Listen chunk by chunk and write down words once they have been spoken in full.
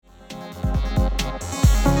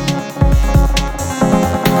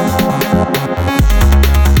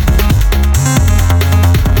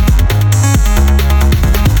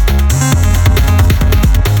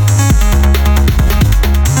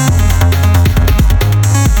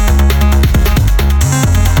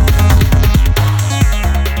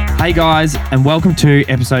Hey guys, and welcome to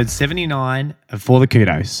episode 79 of For the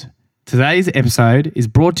Kudos. Today's episode is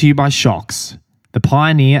brought to you by Shocks, the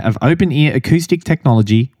pioneer of open-ear acoustic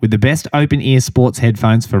technology with the best open-ear sports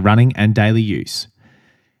headphones for running and daily use.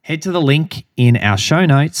 Head to the link in our show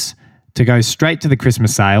notes to go straight to the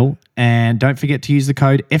Christmas sale, and don't forget to use the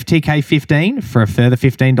code FTK15 for a further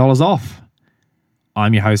 $15 off.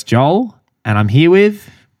 I'm your host Joel, and I'm here with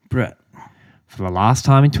Brett. For the last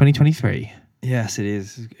time in 2023. Yes, it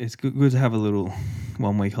is. It's good to have a little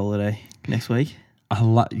 1 week holiday next week.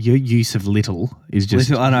 Your use of little is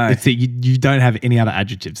just... Little, I know. It's that you don't have any other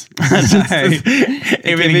adjectives.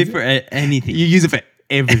 Everything for anything. You use it for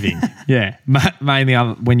everything. Yeah. Mainly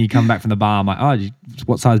when you come back from the bar, I'm like,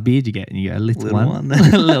 what size beer did you get? And you go, a little one.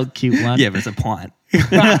 A little cute one. Yeah, but it's a pint.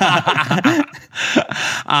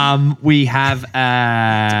 We have... It's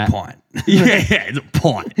a pint. Yeah, it's a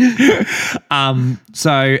pint.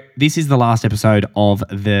 So this is the last episode of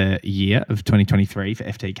the year of 2023 for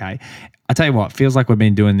FTK. I tell you what, feels like we've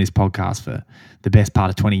been doing this podcast for the best part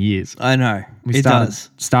of 20 years. I know. It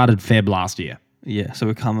started Feb last year. Yeah, so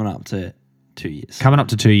we're coming up to 2 years. Coming up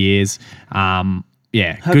to 2 years.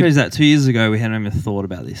 Yeah. How good is that? 2 years ago, we hadn't even thought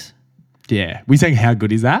about this. Yeah. We're saying how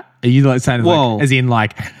good is that? Are you like saying like, as in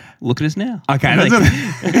like... Look at us now. Okay.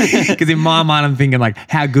 Because in my mind, I'm thinking like,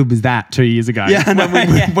 how good was that 2 years ago? Yeah,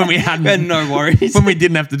 when we had no worries. When we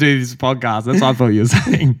didn't have to do this podcast. That's what I thought you were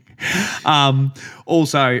saying.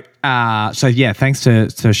 So yeah, thanks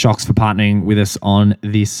to Shocks for partnering with us on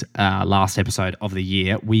this last episode of the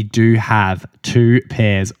year. We do have 2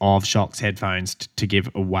 pairs of Shocks headphones to give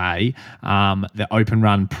away, the Open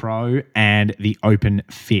Run Pro and the Open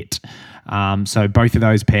Fit. So both of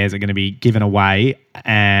those pairs are going to be given away,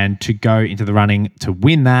 and to go into the running to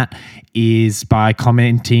win that is by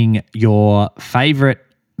commenting your favourite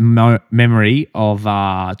memory of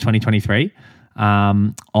 2023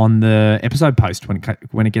 on the episode post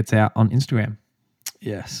when it gets out on Instagram.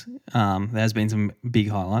 Yes. There's been some big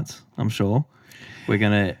highlights, I'm sure. We're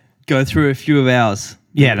going to go through a few of ours.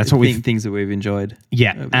 Yeah, that's what we things that we've enjoyed.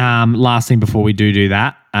 Yeah. Last thing before we do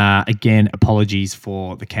that, again, apologies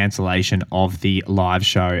for the cancellation of the live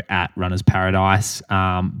show at Runners Paradise.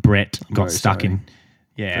 Brett got stuck in.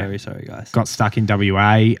 Yeah, very sorry, guys. Got stuck in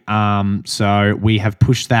WA. So we have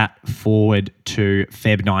pushed that forward to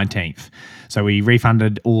Feb 19th. So we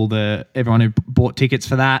refunded everyone who bought tickets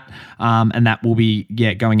for that, and that will be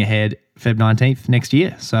go ahead Feb 19th next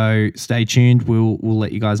year. So stay tuned. We'll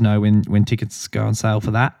let you guys know when tickets go on sale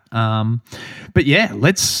for that. But yeah,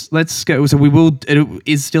 let's go. So it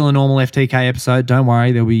is still a normal FTK episode. Don't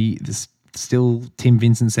worry, there'll be still Tim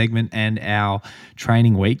Vincent segment and our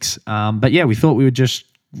training weeks. But yeah, we thought we would just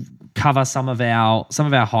cover some of our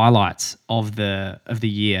highlights of the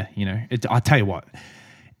year. You know, I tell you what,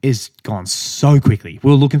 it's gone so quickly.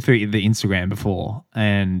 We were looking through the Instagram before,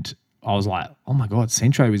 and I was like, oh my God,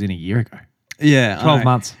 Centro was in a year ago. Yeah. 12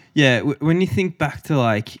 months. Yeah. When you think back to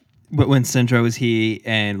like when Centro was here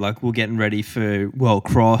and like we're getting ready for World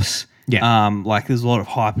Cross. Yeah. Like there's a lot of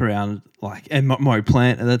hype around like, and Murray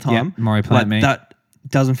Plant at the time. Yeah, Murray Plant, me. That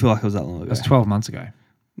doesn't feel like it was that long ago. It was 12 months ago.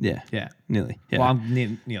 Yeah. Yeah. Nearly. Yeah. Well, I'm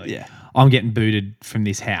nearly. Yeah. I'm getting booted from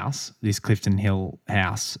this house, this Clifton Hill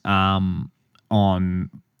house, on...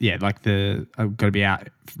 Yeah, like I've got to be out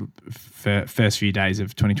for first few days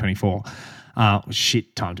of 2024.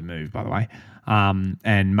 Shit time to move, by the way.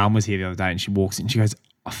 And Mum was here the other day, and she walks in. She goes,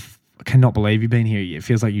 I cannot believe you've been here. It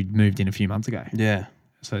feels like you moved in a few months ago. Yeah.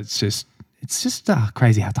 So it's just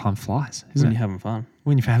crazy how time flies, isn't it? When you're having fun.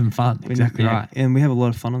 When you're having fun, exactly right. And we have a lot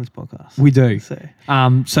of fun on this podcast. We do.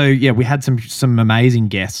 So yeah, we had some amazing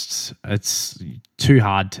guests. It's too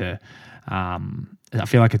hard to. I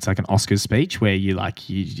feel like it's like an Oscars speech where you're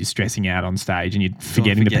stressing out on stage and you're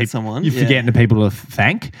forgetting the people to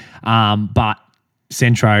thank. But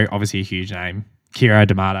Centro, obviously a huge name. Kira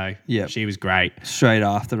D'Amato, yeah, she was great. Straight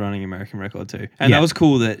after running American record too, and that was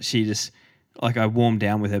cool that she just I warmed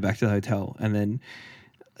down with her back to the hotel, and then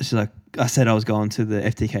she's like, I said I was going to the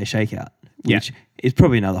FTK shakeout, which is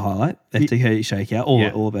probably another highlight. FTK shakeout,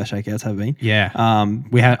 all of our shakeouts have been. Yeah,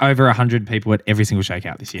 we had over 100 people at every single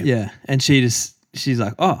shakeout this year. Yeah, and she's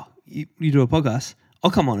like, oh, you do a podcast?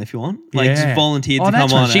 I'll come on if you want. Just volunteered to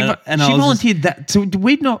come on. She volunteered that. So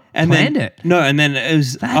we'd not planned it. No, and then it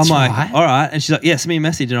was, I'm like, all right. And she's like, yeah, send me a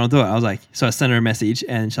message and I'll do it. I was like, so I sent her a message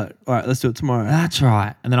and she's like, all right, let's do it tomorrow. That's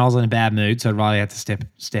right. And then I was in a bad mood, so Riley had to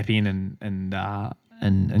step in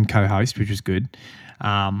and co-host, which was good.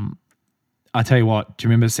 I tell you what, do you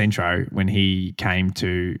remember Centro when he came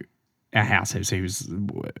to our house? So he was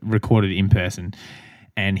recorded in person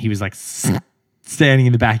and he was like... standing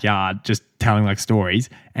in the backyard just telling like stories,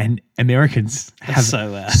 and Americans have so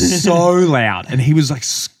loud. so loud, and he was like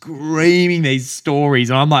screaming these stories,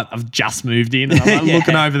 and I'm like, I've just moved in, and I'm like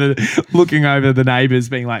looking over the neighbours,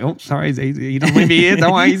 being like, oh, sorry, he doesn't live here.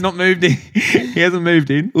 Don't worry, he's not moved in. He hasn't moved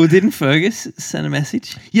in. Well, didn't Fergus send a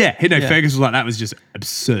message? Yeah, Fergus was like, that was just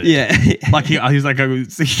absurd. Yeah, like he was like,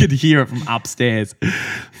 he could hear it from upstairs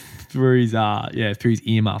through his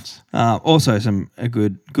earmuffs. Also, a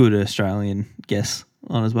good Australian guests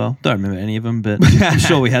on as well. Don't remember any of them, but I'm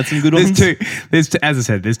sure we had some good ones. There's as I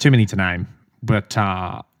said, there's too many to name. But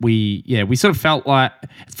we sort of felt like,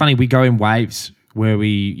 it's funny, we go in waves where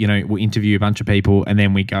we'll interview a bunch of people, and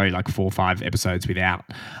then we go like 4 or 5 episodes without.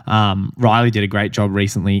 Riley did a great job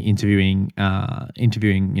recently interviewing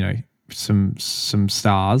some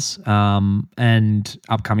stars and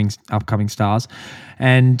upcoming stars,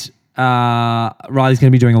 and Riley's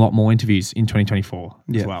going to be doing a lot more interviews in 2024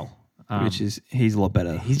 as well. Which is, he's a lot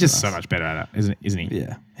better. He's just so much better at it, isn't he?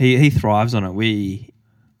 Yeah, he thrives on it. We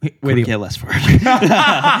care less for it.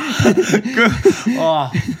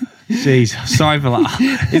 Oh, jeez, sorry for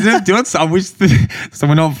that. Isn't it? I wish. So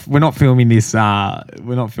we're not filming this.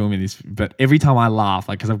 We're not filming this. But every time I laugh,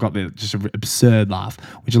 like, because I've got just an absurd laugh,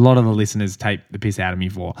 which a lot of the listeners take the piss out of me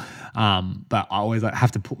for. But I always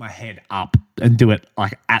have to put my head up and do it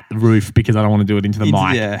like at the roof, because I don't want to do it into the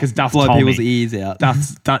mic. Yeah, because Duff blow told people's me. ears out.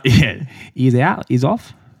 Ears out, ears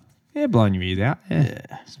off. Yeah, blowing your ears out. Yeah,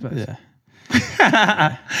 I suppose. Yeah.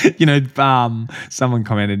 Someone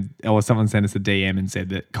commented, or someone sent us a DM and said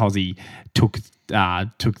that Cozzy took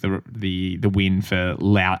the win for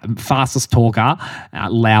fastest talker,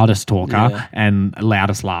 loudest talker, and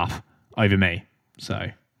loudest laugh over me. So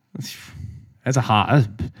that's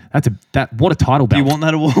what a title belt. Do you want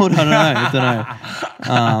that award? I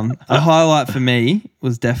don't know. A highlight for me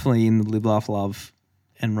was definitely in the Live, Laugh, Love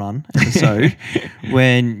and Run episode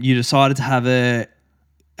when you decided to have a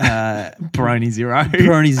Peroni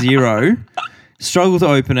Zero, struggle to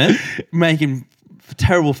open it, making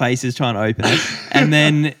terrible faces trying to open it, and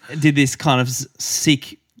then did this kind of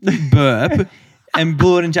sick burp and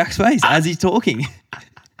blew it in Jack's face as he's talking.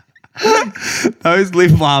 Those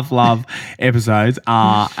Live, Laugh, Love episodes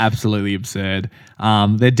are absolutely absurd.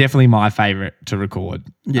 They're definitely my favourite to record.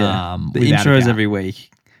 Yeah, the intros every week.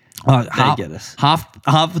 Get us. Half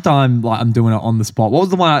the time, like, I'm doing it on the spot. What was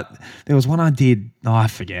the one? There was one I did. Oh, I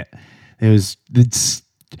forget. There was the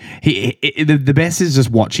best is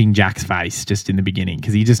just watching Jack's face just in the beginning,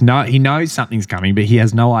 because he knows something's coming, but he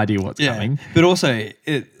has no idea what's coming. But also,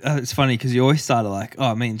 it's funny because you always started like,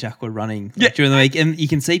 oh, me and Jack were running during the week, and you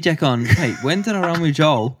can see Jack on, hey, when did I run with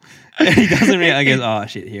Joel? And he doesn't really. I guess, oh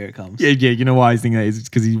shit, here it comes. Yeah. You know why he's thinking that is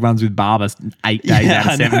because he runs with Barber 8 days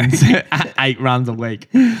out of 7, 8 runs a week.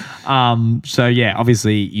 So yeah,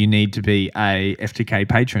 obviously you need to be a FTK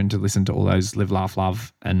patron to listen to all those Live, Laugh,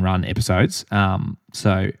 Love and Run episodes.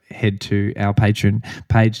 So head to our Patreon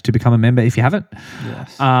page to become a member if you haven't.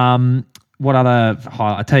 Yes. What other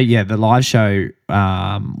highlight? I tell you, the live show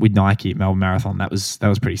with Nike at Melbourne Marathon, that was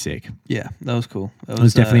pretty sick. Yeah, that was cool. That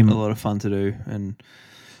was definitely a lot of fun to do, and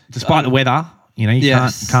despite the weather, you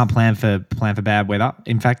can't plan for bad weather.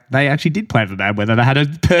 In fact, they actually did plan for bad weather. They had a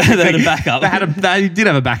perfect they had a backup. They did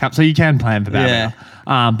have a backup, so you can plan for bad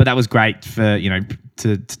weather. But that was great for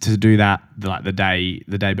to do that like the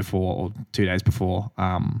day before or 2 days before.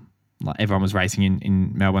 Like everyone was racing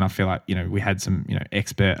in Melbourne. I feel like we had some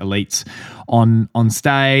expert elites on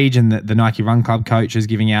stage, and the Nike Run Club coaches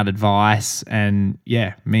giving out advice, and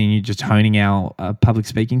me and you just honing our public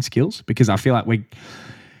speaking skills, because I feel like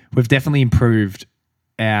we've definitely improved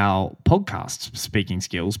our podcast speaking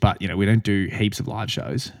skills, but we don't do heaps of live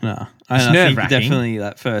shows. No, I think definitely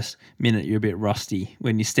that first minute you're a bit rusty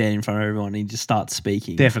when you stand in front of everyone and you just start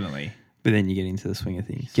speaking. Definitely, but then you get into the swing of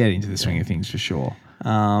things. Swing of things for sure.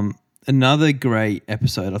 Another great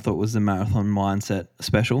episode I thought was the Marathon Mindset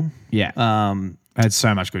special. Yeah, I had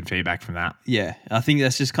so much good feedback from that. Yeah, I think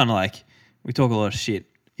that's just kind of like, we talk a lot of shit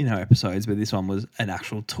in our episodes, but this one was an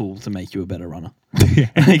actual tool to make you a better runner.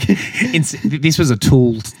 This was a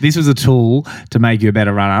tool. This was a tool to make you a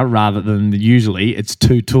better runner, rather than usually it's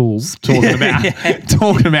two tools talking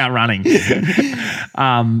about running.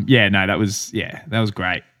 That was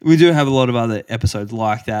great. We do have a lot of other episodes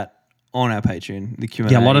like that on our Patreon. The Q&A.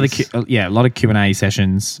 Yeah, a lot of Q&A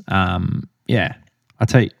sessions. I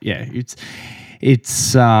tell you,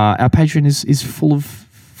 it's our Patreon is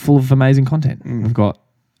full of amazing content.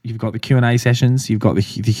 You've got the Q&A sessions, you've got the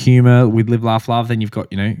humour with Live, Laugh, Love, then you've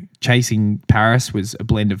got, Chasing Paris was a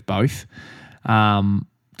blend of both. Tell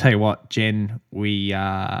you what, Jen, we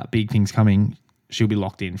big things coming she'll be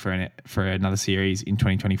locked in for another series in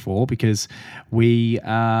 2024 because we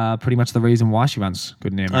are pretty much the reason why she runs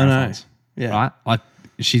good in air marathons. Yeah. Right? Like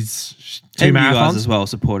she's 2 and marathons. You guys as well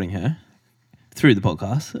supporting her through the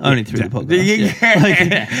podcast. Only through the podcast.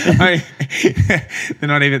 They're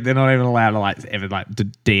not even allowed to like ever like to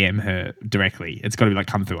DM her directly. It's got to be like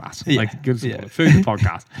come through us. Yeah. Like good support through the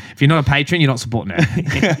podcast. If you're not a patron, you're not supporting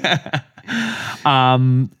her.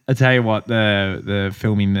 I tell you what, the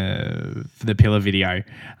filming the pillar video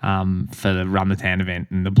for the Run the Town event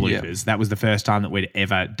and the bloopers, that was the first time that we'd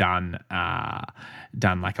ever done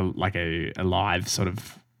like a live sort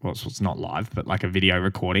of, well, it's not live, but like a video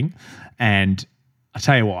recording. And I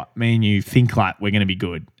tell you what, me and you think like we're going to be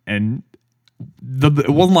good, and it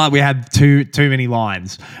wasn't like we had too many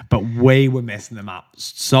lines, but we were messing them up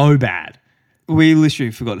so bad. We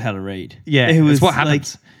literally forgot how to read. Yeah, it was what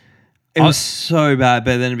happens. It was so bad,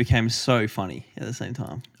 but then it became so funny at the same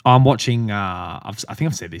time. I'm watching. I think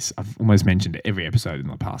I've said this. I've almost mentioned it every episode in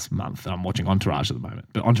the past month. And I'm watching Entourage at the moment,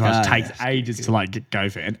 but Entourage takes ages to like go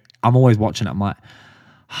for it. And I'm always watching it. I'm like,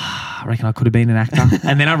 I reckon I could have been an actor.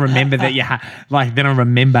 And then I remember that then I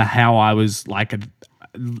remember how I was like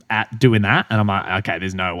at doing that, and I'm like, okay,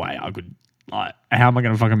 there's no way I could. Like, how am I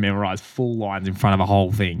going to fucking memorize full lines in front of a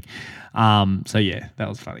whole thing? So yeah, that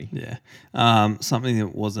was funny. Yeah. Something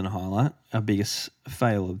that wasn't a highlight, our biggest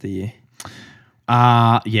fail of the year.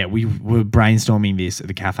 Yeah, we were brainstorming this at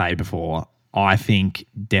the cafe before. I think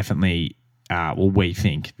definitely, we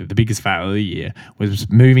think that the biggest fail of the year was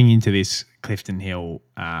moving into this Clifton Hill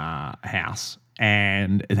house,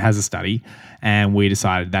 and it has a study, and we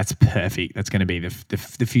decided that's perfect. That's going to be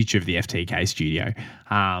the future of the FTK studio.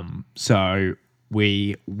 So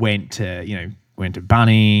we went to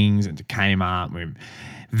Bunnings and to Kmart. We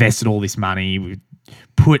invested all this money. We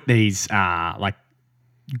put these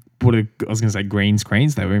what I was going to say green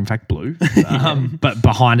screens. They were in fact blue, but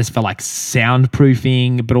behind us for like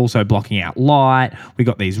soundproofing, but also blocking out light. We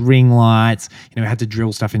got these ring lights. We had to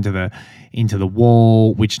drill stuff into the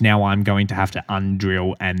wall, which now I'm going to have to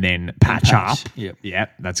undrill and then patch up.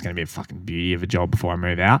 Yep, that's going to be a fucking beauty of a job before I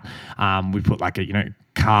move out. We put like a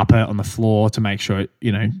carpet on the floor to make sure it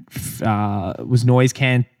was noise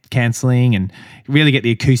cancelling and really get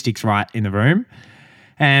the acoustics right in the room.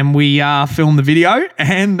 And we filmed the video,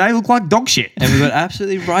 and they look like dog shit. And we got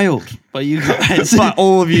absolutely railed by you guys. By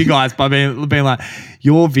all of you guys, by being like,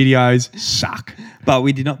 your videos suck. But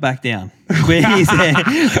we did not back down. We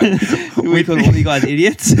called all you guys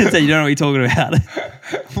idiots and said, you don't know what you're talking about.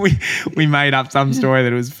 We made up some story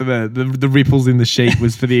that it was for the ripples in the sheet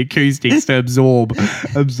was for the acoustics to absorb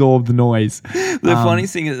the noise. The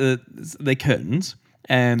funniest thing is the curtains.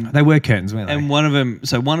 They were curtains, weren't they? And one of them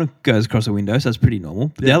goes across a window, so that's pretty normal.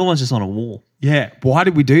 But the other one's just on a wall. Yeah. Why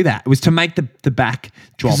did we do that? It was to make the back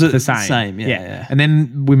drop the same. Yeah. And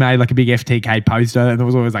then we made like a big FTK poster, and it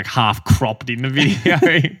was always like half cropped in the video.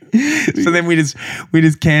 So then we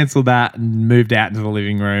just cancelled that and moved out into the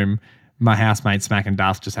living room. My housemate Smack and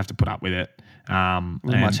Dust just have to put up with it. We're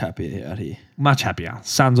much happier out here. Much happier.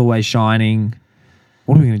 Sun's always shining.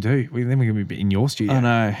 What are we going to do? Then we're going to be in your studio. I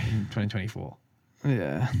know. In 2024.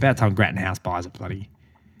 Yeah. About time Grattan House buys a bloody...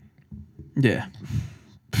 Yeah.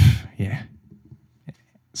 Yeah.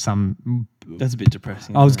 That's a bit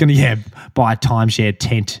depressing. I was going to, buy a timeshare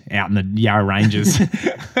tent out in the Yarra Ranges.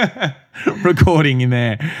 Recording in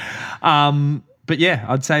there. But yeah,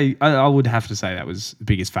 I'd say, I would have to say that was the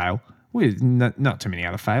biggest fail. Not too many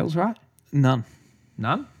other fails, right? None?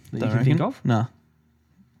 That you can think of? No.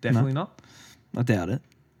 Definitely not? I doubt it.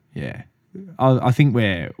 Yeah. I think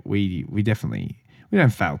we definitely... We don't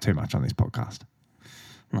fail too much on this podcast.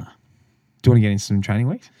 No. Do you want to get into some training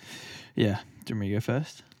weeks? Yeah. Do you want me to go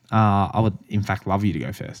first? I would, in fact, love you to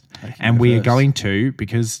go first. And we are going to,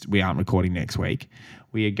 because we aren't recording next week,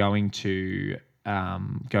 we are going to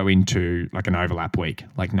go into like an overlap week,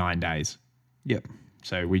 like 9 days. Yep.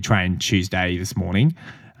 So we trained Tuesday this morning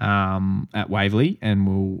at Waverley, and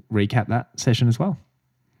we'll recap that session as well.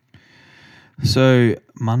 So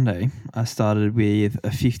Monday, I started with a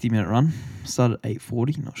 50-minute run. Started at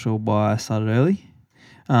 8:40. Not sure why I started early.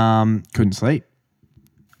 Couldn't sleep.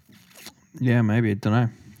 Yeah, maybe. Don't know.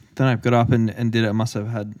 Got up and did it. I must have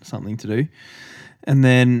had something to do. And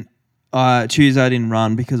then Tuesday I didn't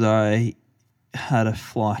run because I had a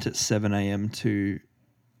flight at 7 a.m. to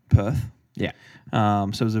Perth. Yeah. So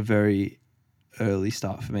it was a very early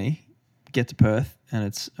start for me. Get to Perth and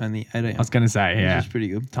it's only 8 a.m. I was going to say, yeah. Which is pretty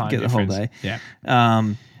good. Time Get difference. the whole day. Yeah.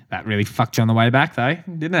 That really fucked you on the way back though,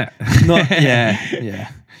 didn't it? Yeah.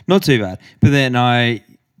 Not too bad. But then I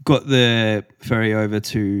got the ferry over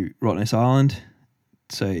to Rottnest Island.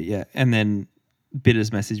 So yeah. And then Bitters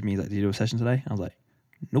messaged me, he's like, did you do a session today? I was like,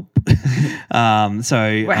 nope.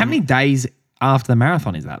 So Wait, how many days after the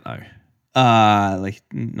marathon is that though? Like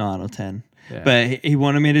 9 or 10. Yeah. But he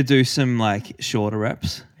wanted me to do some like shorter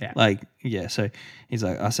reps. Yeah. Like, yeah. So he's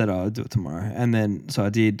like, I said, I'll do it tomorrow. And then, so I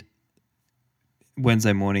did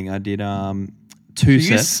Wednesday morning, I did 2 So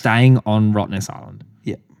you're sets. staying on Rottnest Island.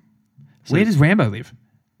 Yeah. So Where does Rambo live?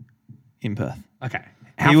 in Perth. Okay.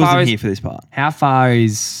 He wasn't here for this part. How far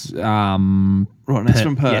is Rottnest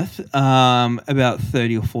from Perth. About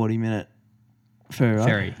 30 or 40 minute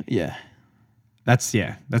ferry. Yeah. That's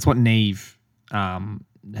what Neve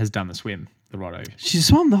has done the swim, the Rotto. She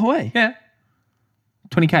swam the whole way. Yeah.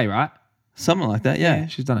 20K, right? Something like that. Yeah.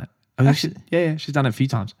 She's done it. She's done it a few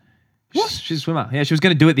times. She's a swimmer. Yeah, she was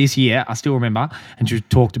going to do it this year. I still remember. And she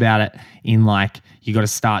talked about it in like, you got to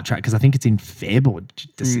start track because I think it's in Feb or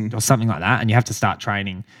something like that. And you have to start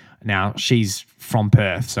training. Now, she's from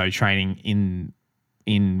Perth, so training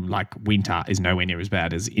in like winter is nowhere near as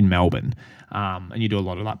bad as in Melbourne. And you do a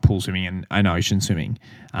lot of like pool swimming and ocean swimming.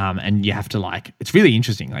 And you have to like, it's really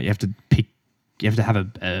interesting. Like you have to have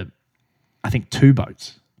I think 2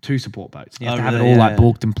 boats, 2 support boats. You have to have it all like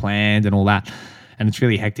booked and planned and all that. And it's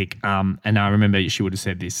really hectic. And I remember she would have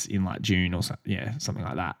said this in like June or something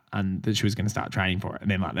like that. And that she was going to start training for it.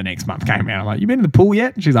 And then like the next month came around. I'm like, you been in the pool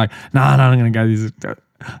yet? And she's like, no, I'm going to go. I'm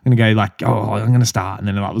going to go like, I'm going to start. And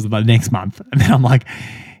then it was the next month. And then I'm like,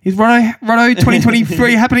 is Rotto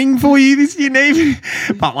 2023 happening for you this year, Neve?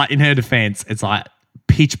 But like in her defense, it's like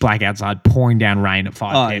pitch black outside, pouring down rain at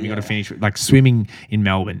 5 p.m. You got to finish. Like swimming in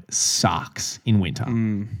Melbourne sucks in winter.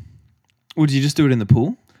 Would you just do it in the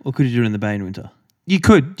pool or could you do it in the bay in winter? You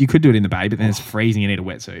could do it in the bay, but then it's freezing. You need a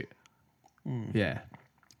wetsuit. Yeah.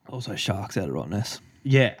 Also, sharks out of Rottnest.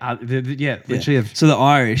 Yeah. Literally. So the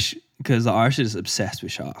Irish, because the Irish is obsessed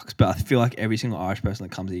with sharks, but I feel like every single Irish person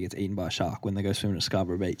that comes here gets eaten by a shark when they go swimming at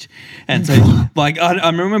Scarborough Beach. And so, like, I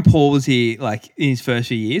remember when Paul was here, like, in his first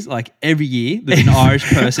few years, like, every year there's an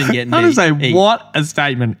Irish person getting I was going to say, what a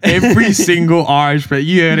statement. Every single Irish person,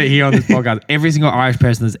 you heard it here on this podcast, every single Irish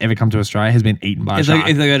person that's ever come to Australia has been eaten by a shark.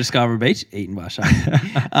 If they go to Scarborough Beach, eaten by a shark.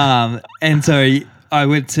 And so I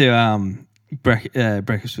went to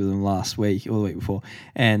breakfast with them last week or the week before,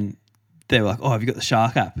 and they were like, oh, have you got the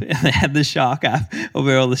shark app? And they had the shark app of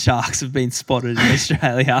where all the sharks have been spotted in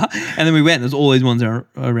Australia. And then we went and there's all these ones around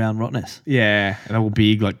Rottnest. Yeah. And they're all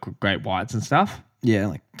big, like great whites and stuff. Yeah,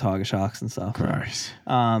 like tiger sharks and stuff. Gross.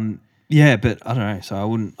 Yeah, but I don't know.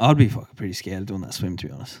 So I'd be fucking pretty scared of doing that swim, to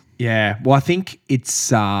be honest. Yeah. Well, I think it's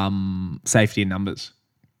safety in numbers.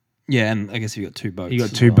 Yeah, and I guess if you got 2 boats. You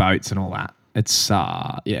got 2 boats and all that. It's,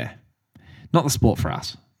 not the sport for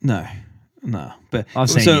us. No, but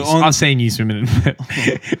I've seen you swimming.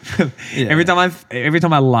 Every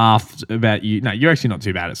time I laughed about you. No, you're actually not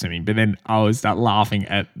too bad at swimming. But then I would start laughing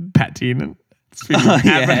at Pat Tin and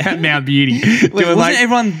at Mount Beauty. Wasn't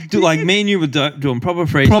everyone like me and you were doing proper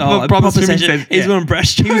freestyle, proper session? He's doing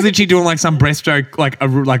breaststroke. He was literally doing like some breaststroke, like a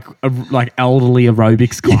elderly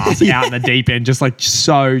aerobics class out in the deep end, just like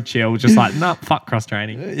so chill, just like fuck cross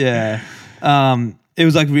training. Yeah. It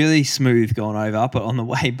was like really smooth going over, but on the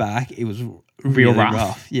way back, it was really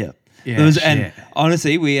rough. Yeah. And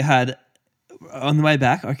honestly, we had on the way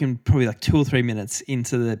back, I can probably like 2 or 3 minutes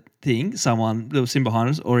into the thing, someone that was sitting behind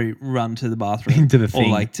us already run to the bathroom into the thing,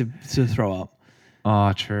 or like to throw up.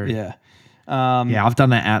 Oh, true. Yeah. I've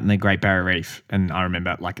done that out in the Great Barrier Reef, and I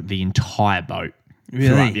remember like the entire boat.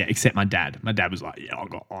 Really? Yeah, except my dad. My dad was like, "Yeah, I've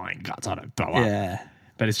got iron guts. I don't throw up." Yeah.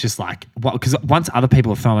 But it's just like, because once other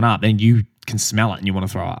people are throwing up, then you can smell it and you want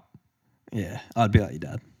to throw up. Yeah, I'd be like your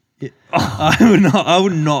dad. Yeah. I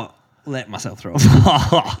would not let myself throw up.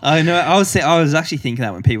 I know. I was actually thinking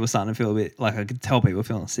that when people were starting to feel a bit like I could tell people were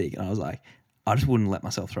feeling sick, and I was like, I just wouldn't let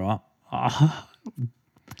myself throw up. I've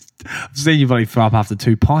seen you bloody throw up after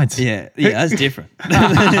 2 pints. Yeah, that's different.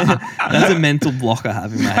 That's a mental block I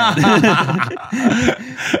have in my head.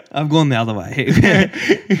 I've gone the other way.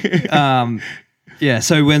 Yeah,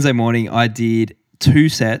 so Wednesday morning I did 2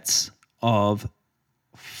 sets of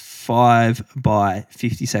 5 by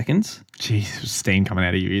 50 seconds. Jeez, steam coming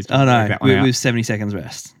out of your ears. Oh no, with 70 seconds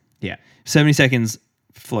rest. Yeah. 70 seconds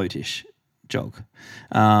floatish jog.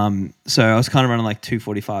 So I was kind of running like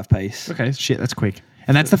 2:45 pace. Okay, shit, that's quick.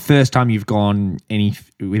 And that's the first time you've gone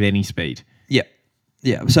with any speed? Yeah.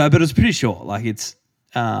 Yeah, so but it's pretty short. Like it's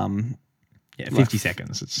 50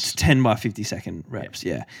 seconds. It's 10 by 50 second reps,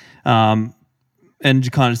 yeah. And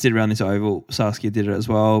you kind of just did around this oval. Saskia did it as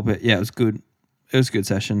well. But yeah, it was good. It was a good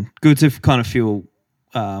session. Good to kind of feel.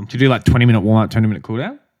 Did you do like 20-minute warm-up, 20-minute cool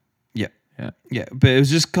down? Yeah. Yeah. Yeah. But it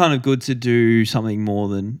was just kind of good to do something more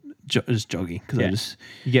than just jogging because I just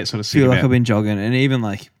you get sort of sick feel of like it. I've been jogging, and even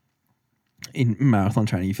like in marathon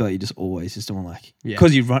training, you feel like you just always just doing like Yeah.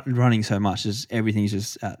 because you're running so much, just everything's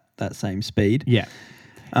just at that same speed. Yeah.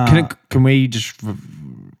 Can we just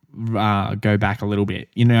go back a little bit?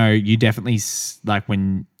 You know, you definitely like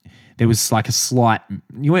when there was like a slight,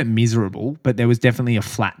 you weren't miserable, but there was definitely a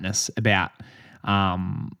flatness about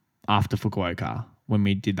after Fukuoka when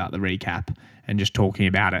we did that, the recap and just talking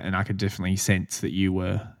about it. And I could definitely sense that you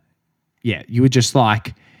were just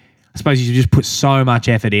like, I suppose you just put so much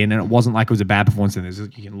effort in, and it wasn't like it was a bad performance. And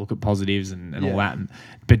you can look at positives and all that.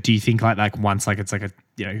 But do you think like once like it's like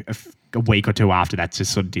a week or two after that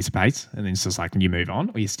just sort of dissipates, and then it's just like you move on,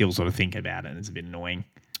 or you still sort of think about it and it's a bit annoying?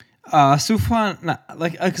 I still find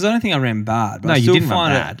because I don't think I ran bad, but I still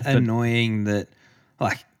find it annoying that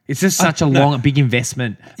like it's just such a big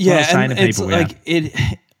investment. That's and it's people, like it.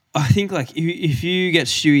 I think like if you get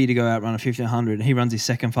Stewie to go out run a 1500 and he runs his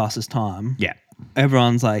second fastest time,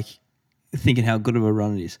 everyone's like thinking how good of a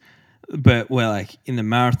run it is. But we're like in the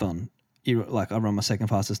marathon, I run my second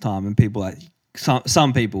fastest time, and people like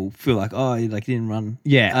some people feel like, oh, you like didn't run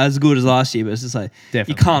as good as last year, but it's just like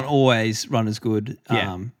you can't always run as good.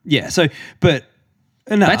 So but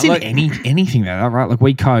no, that's like, in anything though, right? Like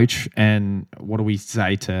we coach, and what do we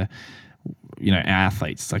say to our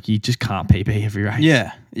athletes? It's like you just can't PB every race.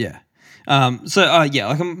 Yeah. Like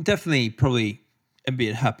I'm definitely probably a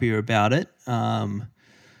bit happier about it.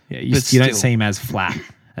 You don't seem as flat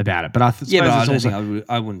about it, but I suppose I don't think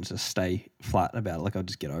I wouldn't just stay flat about it. Like I'd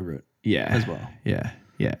just get over it. As well. Yeah.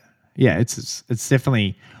 It's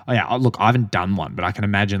definitely. Oh yeah. Look, I haven't done one, but I can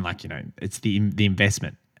imagine it's the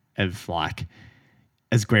investment of like,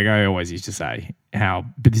 as Grego always used to say, but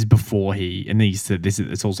this is before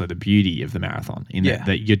it's also the beauty of the marathon in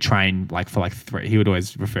that you train like for like 3. He would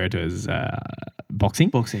always refer to it as boxing.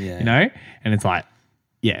 Boxing, yeah. And it's like,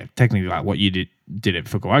 technically like what you did at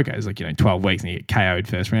Fukuoka is like 12 weeks and you get KO'd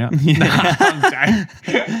first round.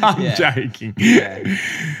 I'm joking.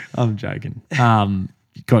 I'm joking.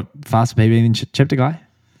 Got faster PB than Cheptegei.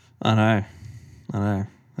 I know.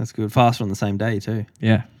 That's good. Faster on the same day too.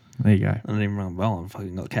 Yeah. There you go. I didn't even run well. I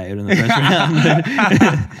fucking got KO'd in the first round.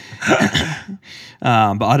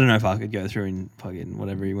 But I don't know if I could go through and fucking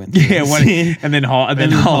whatever he went through. Yeah, and then hold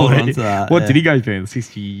on to that. What did he go through?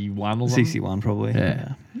 61 or something? 61 probably.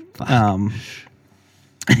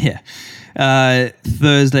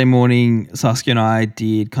 Thursday morning, Saskia and I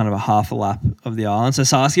did kind of a half a lap of the island. So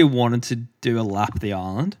Saskia wanted to do a lap of the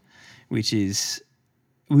island, which is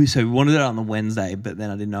we wanted it on the Wednesday, but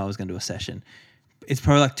then I didn't know I was going to do a session. It's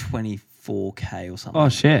probably like 24K or something. Oh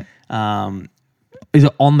shit! Is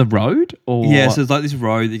it on the road or? Yeah, so it's like this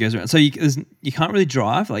road that goes around. So you can't really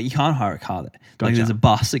drive. Like you can't hire a car there. Gotcha. Like there's a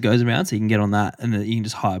bus that goes around, so you can get on that, and then you can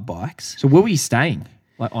just hire bikes. So where were you staying?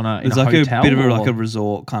 Like on it's like hotel a bit of a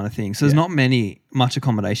resort kind of thing. So there's not much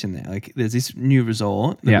accommodation there. Like there's this new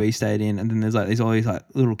resort that we stayed in, and then there's all these like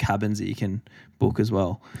little cabins that you can book as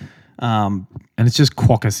well. And it's just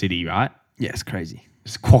Quokka City, right? Yeah, it's crazy.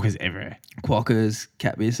 There's quokkas everywhere. Quokkas,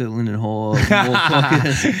 Cat Biscuit, Linden Hall, more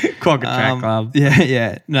quokkas. Quokka Track Club.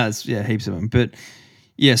 Yeah. No, it's heaps of them. But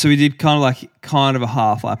yeah, so we did kind of a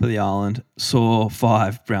half lap of the island. Saw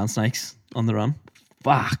 5 brown snakes on the run.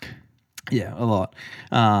 Fuck. Yeah, a lot.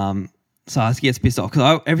 So I gets pissed off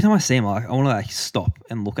because every time I see him, I want to stop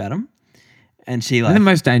and look at him. And she they're the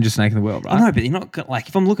most dangerous snake in the world, right? I know, but you're not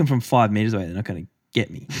if I'm looking from 5 meters away, they're not going to get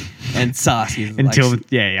me. And Saskia's I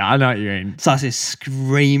know what you mean. Saskia's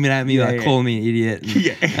screaming at me, calling me an idiot.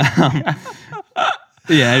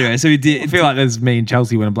 Anyway, so we did. I feel like there's me and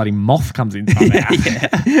Chelsea when a bloody moth comes inside the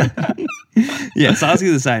house.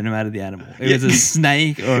 Saskia's the same no matter the animal. If it's a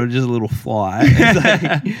snake or just a little fly,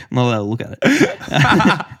 I'm not allowed to look at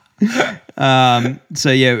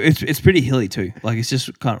it. It's pretty hilly too. Like it's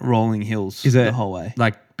just kind of rolling hills the whole way.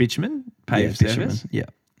 Like bitumen? Paved surface? Yeah.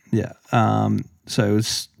 So it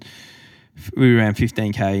was, we ran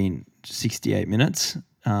 15K in 68 minutes.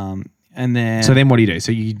 And then. So then what do you do?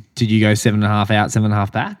 So did you go 7.5 out,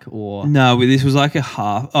 7.5 back, or? No, this was like a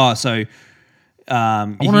half. Oh, so.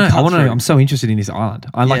 I'm so interested in this island.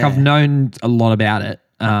 I've known a lot about it.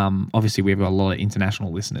 Obviously we've got a lot of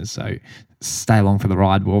international listeners, so stay along for the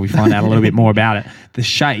ride while we find out a little bit more about it. The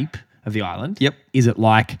shape of the island. Yep. Is it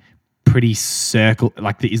like pretty circle?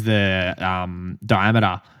 Like is the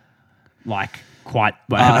diameter like quite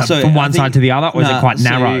from one side to the other, or is it quite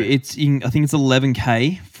narrow? I think it's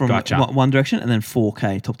 11K from one direction and then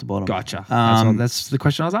 4K top to bottom. Gotcha. That's the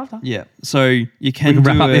question I was after. Yeah. So we can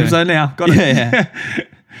wrap up the episode now. Got it. Yeah.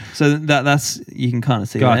 So that's you can kind of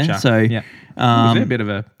see there. So was there a bit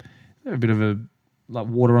of a like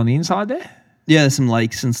water on the inside there? Yeah, there's some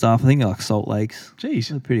lakes and stuff. I think they're like salt lakes. Jeez.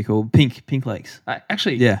 They're pretty cool. Pink lakes.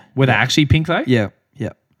 Actually, Yeah. Were they actually pink though? Yeah.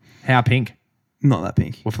 How pink? Not that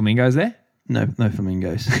pink. Were flamingos there? No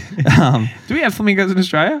flamingos. Do we have flamingos in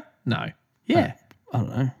Australia? No. Yeah. I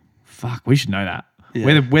don't know. Fuck, we should know that.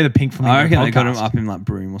 Yeah. We're the pink flamingo I reckon they got podcast. them up in like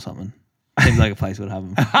Broome or something. Seems like a place would have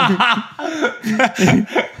them.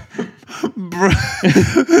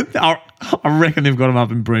 I reckon they've got them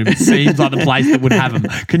up in Broome. It seems like the place that would have them.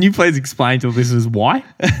 Can you please explain to the listeners why?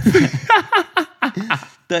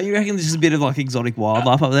 Don't you reckon there's a bit of like exotic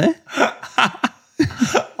wildlife up there?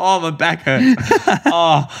 Oh, my back hurts.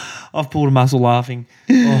 Oh, I've pulled a muscle laughing.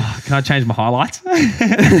 Oh, can I change my highlights?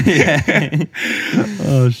 Yeah.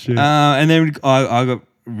 Oh, shit. And then I got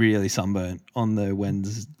really sunburnt on the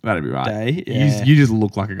Wednesday. That'd be right. Yeah. You just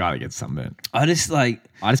look like a guy that gets sunburnt. I just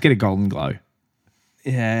get a golden glow.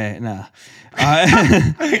 Yeah, nah.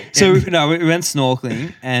 So we went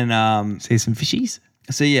snorkeling and See some fishies?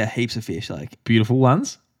 heaps of fish. Like Beautiful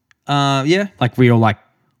ones? yeah. Like real, like,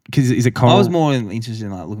 because is it coral? I was more interested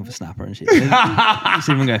in like looking for snapper and shit. See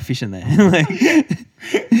everyone go fishing there. Like,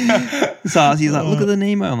 so he's like, look at the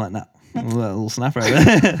Nemo. I'm like, nah, a little snapper over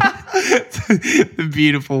there. The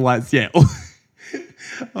beautiful ones, yeah.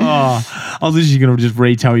 Oh, I was literally going to just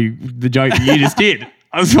retell you the joke that you just did.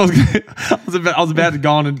 I was about to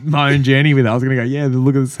go on my own journey with it. I was going to go, yeah,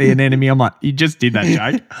 look at the sea anemone. I'm like, you just did that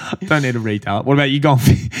joke. Don't need to retell it. What about you going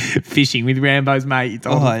fishing with Rambo's mate? You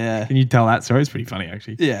told him. Yeah. Can you tell that story? It's pretty funny,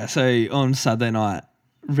 actually. Yeah, so on Saturday night,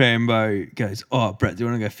 Rambo goes, oh, Brett, do you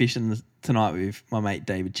want to go fishing tonight with my mate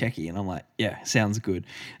David Checky? And I'm like, yeah, sounds good.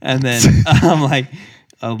 And then I'm like,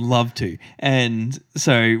 I'd love to. And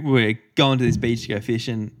so we're going to this beach to go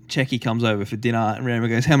fishing. Checky comes over for dinner and Rambo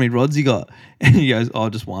goes, how many rods you got? And he goes, oh,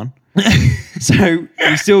 just one. So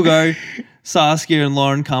we still go. Saskia and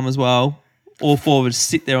Lauren come as well. All four of us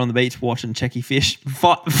sit there on the beach watching Checky fish.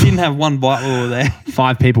 Didn't have one bite while we were there.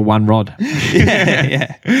 5 people, 1 rod.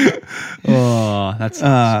 Yeah. Oh, that's...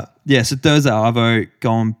 So Thursday, I've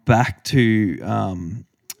gone back to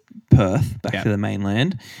Perth, back to the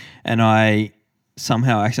mainland. And I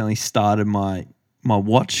somehow accidentally started my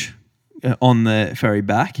watch on the ferry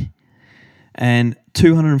back. And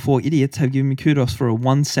 204 idiots have given me kudos for a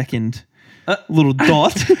 1 second little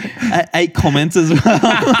dot at 8 comments as well.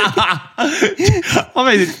 I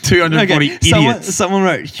mean, it's 240 idiots. Someone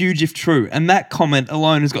wrote huge if true, and that comment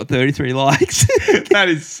alone has got 33 likes. That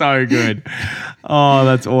is so good. Oh,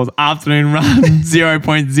 that's awesome. Afternoon run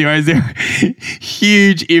 0.00.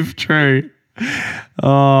 Huge if true.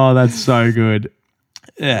 Oh, that's so good.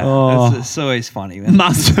 Yeah, it's always funny, man.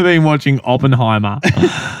 Must have been watching Oppenheimer.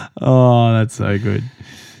 Oh, that's so good.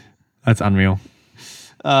 That's unreal.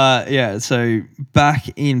 So back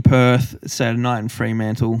in Perth, Saturday night in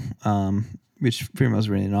Fremantle, which Fremantle was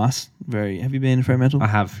really nice. Have you been to Fremantle? I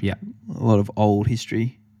have, yeah. A lot of old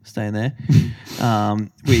history staying there.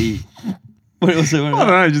 What else? I don't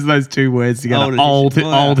know, just those 2 words together. Old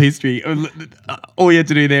history. All you had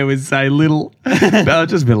to do there was say little. Just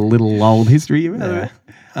a bit of little old history.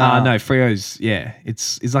 No, Freo's, yeah.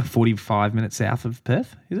 It's like 45 minutes south of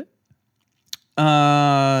Perth, is it?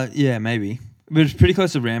 Yeah, maybe. But it's pretty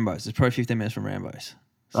close to Rambo's. It's probably 15 minutes from Rambo's.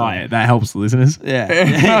 So, yeah, that helps the listeners.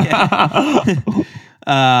 Yeah.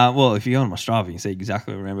 Well, if you go on my Strava, you can see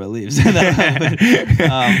exactly where Rambo lives. And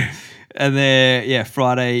then,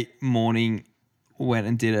 Friday morning, went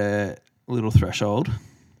and did a little threshold.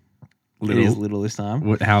 It is little this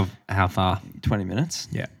time. How far? 20 minutes.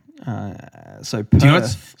 Yeah. So do you know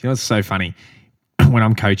what's so funny? When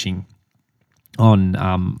I'm coaching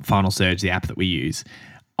on Final Surge, the app that we use,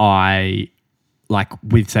 I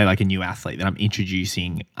with a new athlete that I'm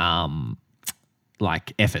introducing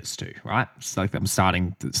efforts to, right? It's like I'm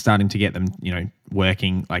starting to get them,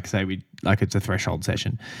 working, it's a threshold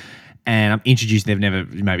session. And I'm introducing, they've never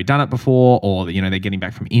maybe done it before, or they're getting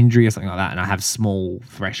back from injury or something like that. And I have small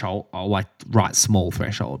threshold. I'll write small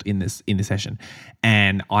threshold in this session.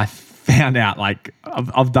 And I found out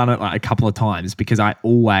I've done it a couple of times because I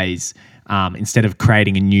always instead of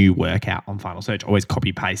creating a new workout on Final Search, always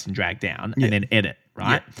copy paste and drag down and then edit,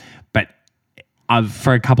 right? Yeah. But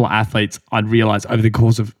for a couple of athletes, I'd realized over the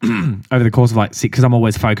course of because I'm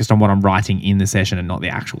always focused on what I'm writing in the session and not the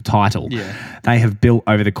actual title. Yeah. They have built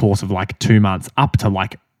over the course of 2 months up to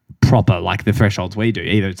proper the thresholds we do.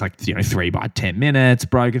 Either it's 3 by 10 minutes,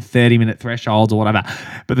 broken 30-minute thresholds or whatever.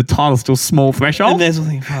 But the title's still small threshold. And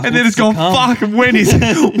then it's gone, fuck,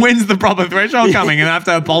 when's the proper threshold coming? And I have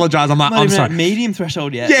to apologize. I'm like, I'm sorry. Medium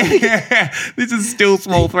threshold yet. Yeah. This is still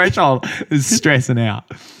small threshold. It's stressing out.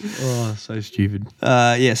 Oh, so stupid.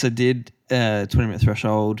 So did 20-minute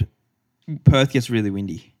threshold. Perth gets really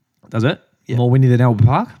windy. Does it? Yeah. More windy than Albert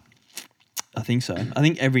Park? I think so. I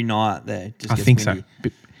think every night there just I gets think windy.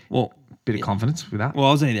 so. Bit of confidence with that. Well,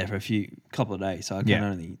 I was only there for a couple of days, so I can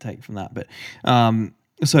only take from that. But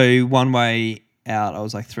so one way out, I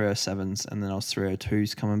was like 307s, and then I was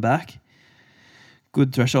 302s coming back.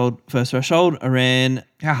 Good threshold, first threshold. I ran.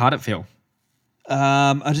 How hard it feel?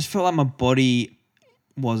 I just felt like my body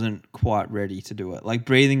wasn't quite ready to do it. Like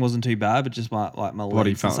breathing wasn't too bad, but just my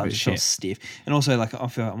Body legs and felt a stuff bit just felt shit. stiff. And also like I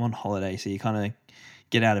feel like I'm on holiday, so you kind of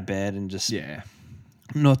get out of bed and just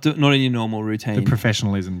not in your normal routine. The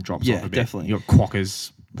professionalism drops off a bit. Definitely. You got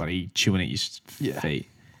quackers bloody chewing at your feet.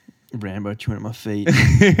 Rambo chewing at my feet.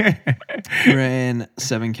 Ran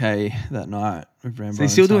 7K that night with Rambo. So you're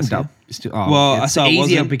still doing dub? It's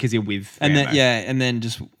easier because you're with Rambo. And then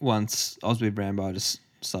just once I was with Rambo, I just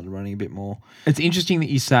started running a bit more. It's interesting that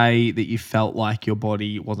you say that you felt like your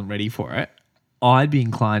body wasn't ready for it. I'd be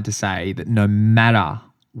inclined to say that no matter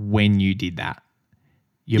when you did that,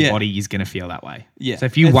 your body is going to feel that way. Yeah. So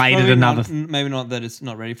if you waited another... maybe not that it's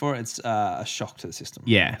not ready for it. It's a shock to the system.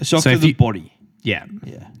 Yeah. A shock to the body. Yeah.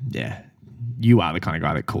 Yeah. Yeah. You are the kind of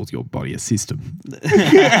guy that calls your body a system.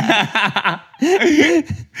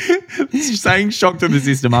 Saying shock to the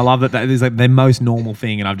system, I love that is like the most normal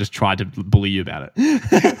thing, and I've just tried to bully you about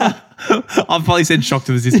it. I've probably said shock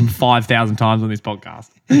to the system 5,000 times on this podcast.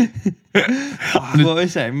 What we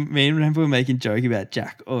say, me and Rambo were making a joke about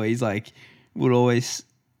Jack. Oh, he's like, would always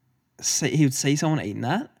say, he would see someone eating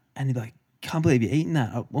that, and he'd be like, can't believe you're eating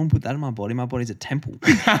that. I won't put that in my body. My body's a temple.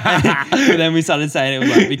 But then we started saying it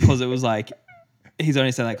was like, because it was like, he's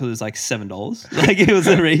only saying that because it was like $7. Like it was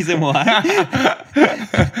the reason why.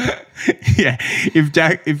 Yeah.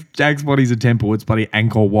 If Jack's body's a temple, it's bloody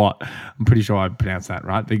Angkor Wat. I'm pretty sure I pronounced that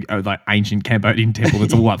right. The like ancient Cambodian temple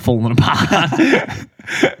that's all like falling apart.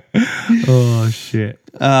 Oh shit.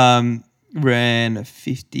 Ran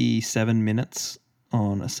 57 minutes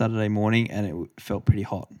on a Saturday morning, and it felt pretty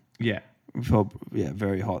hot. Yeah. It felt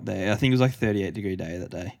very hot there. I think it was like 38-degree day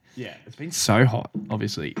that day. Yeah, it's been so hot.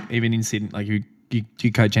 Obviously, even in Sydney. Like, do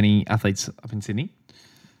you coach any athletes up in Sydney?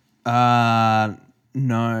 No.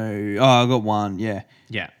 Oh, I got one. Yeah.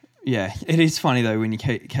 Yeah. Yeah. It is funny though when you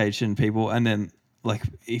coaching people, and then like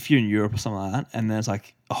if you're in Europe or something like that, and there's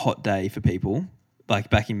like a hot day for people, like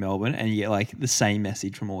back in Melbourne, and you get like the same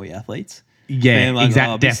message from all your athletes. Yeah, like,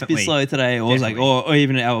 exactly. Oh, definitely. Bit slow today, or like, or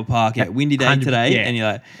even at Albert Park, windy day today, and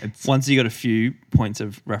you're like, once you got a few points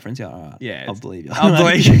of reference, you're like, all right, I'll believe you. I'll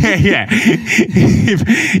believe you.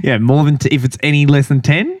 Yeah. More than if it's any less than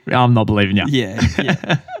 10, I'm not believing you.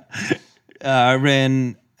 Yeah. I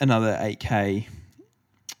ran another 8K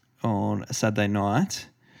on a Saturday night,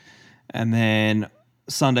 and then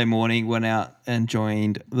Sunday morning went out and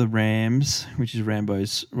joined the Rams, which is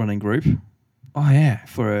Rambo's running group. Oh yeah,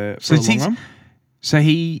 for a long run. So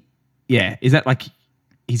is that like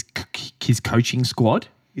his coaching squad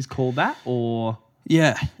is called that, or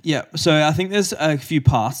yeah. So I think there's a few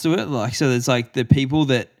parts to it. Like, so there's like the people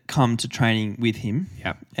that come to training with him.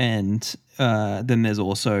 Yeah, and then there's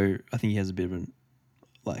also, I think he has a bit of an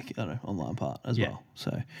online part as well.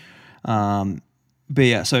 So, but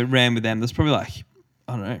yeah, so ran with them. There's probably like,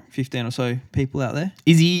 I don't know, 15 or so people out there.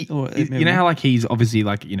 Is he, you know how like he's obviously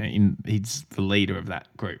like, he's the leader of that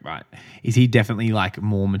group, right? Is he definitely like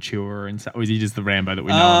more mature and stuff, or is he just the Rambo that we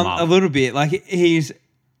know and love? A little bit. Like he's,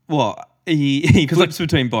 he flips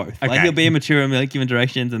between both. Okay. Like he'll be immature and like giving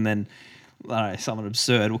directions, and then I don't know, something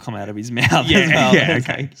absurd will come out of his mouth as well. Yeah,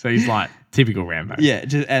 okay. So he's like typical Rambo. Yeah,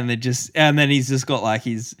 and then he's just got like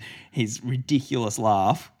his ridiculous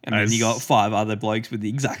laugh, and then you got 5 other blokes with the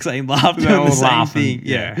exact same laugh doing the same thing.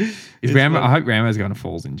 Yeah. Is Rambo? I hope Rambo's going to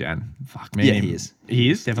Falls in Jan. Fuck me. Yeah, he is. He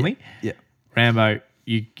is definitely. Yeah. Rambo,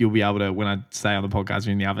 you'll be able to, when I say on the podcast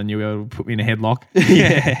in the oven, you'll be able to put me in a headlock.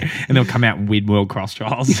 Yeah. And they'll come out and win world cross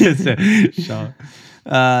trials. So So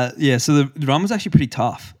the run was actually pretty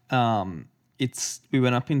tough. We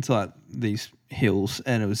went up into like these hills,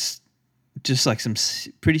 and it was just like some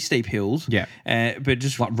pretty steep hills. Yeah. But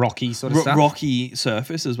just like rocky sort of stuff. Rocky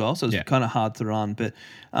surface as well. So it's kind of hard to run. But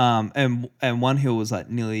and one hill was like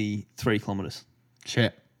nearly 3 kilometers.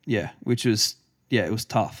 Shit. Yeah, which was it was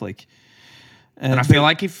tough. Like, and I feel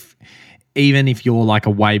like even if you're like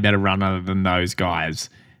a way better runner than those guys,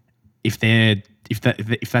 if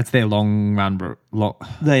that's their long run route,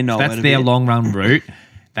 they know that's their long run route.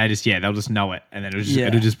 They'll just know it, and then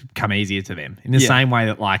it'll just come easier to them. In the same way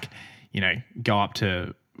that like, go up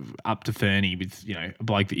to Fernie with, a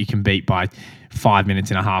bloke that you can beat by 5 minutes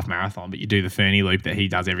in a half marathon, but you do the Fernie loop that he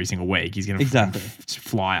does every single week, he's going to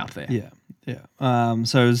fly up there. Yeah.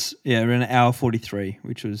 So it was around 1:43,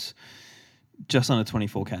 which was just under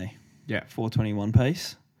 24K. Yeah. 4:21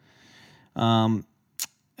 pace. And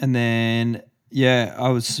then, I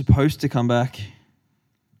was supposed to come back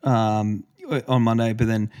on Monday, but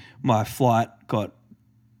then my flight got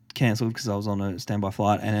cancelled because I was on a standby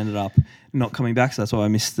flight and ended up not coming back. So that's why I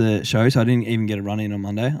missed the show. So I didn't even get a run in on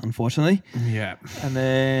Monday, unfortunately. Yeah. And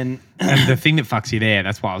then... and the thing that fucks you there,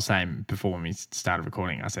 that's why I was saying before when we started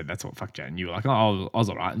recording, I said, that's what fucked you. And you were like, oh, I was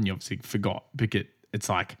all right. And you obviously forgot because it's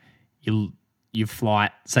like your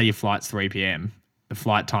flight's 3 p.m. The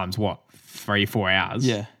flight time's what? 3-4 hours.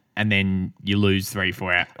 Yeah. And then you lose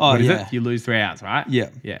 3-4 hours. Oh, what is yeah. it? You lose 3 hours, right? Yeah.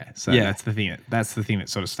 Yeah. So that's the thing. That's the thing that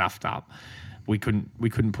sort of stuffed up. We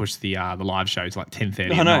couldn't push the live show to like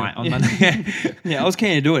 10:30 at night on Monday. Yeah, I was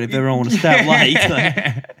keen to do it if everyone wanted to stay up late.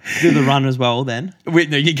 Like, do the run as well then.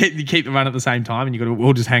 No, you keep the run at the same time, and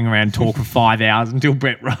we'll just hang around and talk for 5 hours until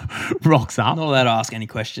Brett rocks up. Not allowed to ask any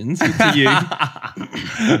questions to you.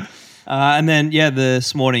 And then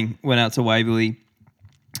this morning went out to Waverley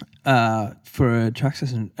for a track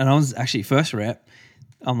session, and I was actually first rep.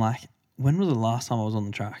 I'm like, when was the last time I was on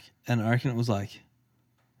the track? And I reckon it was like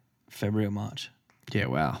February or March. Yeah,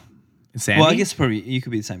 wow. Sandy? Well, I guess probably you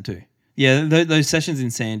could be the same too. Yeah, those sessions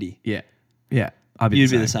in Sandy. Yeah. You'd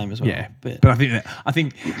be the same as well. Yeah, but I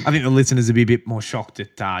think the listeners would be a bit more shocked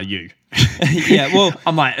at you. Yeah, well,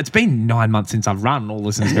 I'm like, it's been 9 months since I've run. All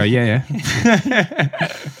listeners go, yeah.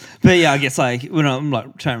 But I guess like when I'm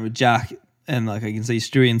like training with Jack and like I can see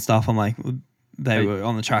Stewie and stuff, I'm like, they were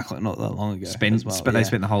on the track like not that long ago. They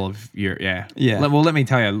spent the whole of Europe. Yeah. Well, let me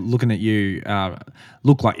tell you, looking at you,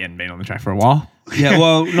 looked like you hadn't been on the track for a while. Yeah.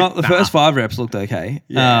 Well, not the first 5 reps looked okay.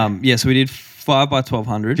 Yeah. So we did 5 by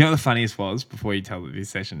 1200. Do you know what the funniest was before you tell this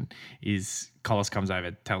session is Collis comes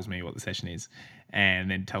over, tells me what the session is,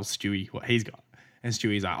 and then tells Stewie what he's got, and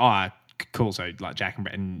Stewie's like, oh, cool. So like Jack and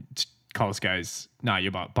Brett and Collis goes, no,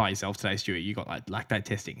 you're by yourself today, Stewie. You got like lactate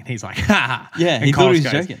testing. And he's like, ha. Yeah, and he thought he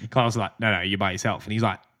was goes, joking. Collis was like, no, you're by yourself. And he's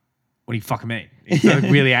like, what do you fucking mean? He's like,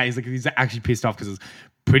 really out. He's actually pissed off because it was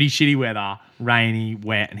pretty shitty weather, rainy,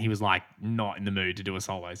 wet, and he was like not in the mood to do a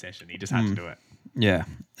solo session. He just had to do it. Yeah.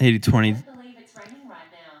 He did 20. I can't believe it's raining right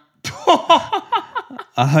now.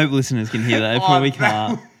 I hope listeners can hear that. They probably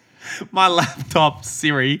can't. My laptop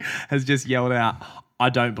Siri has just yelled out, I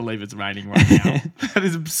don't believe it's raining right now. That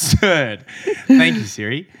is absurd. Thank you,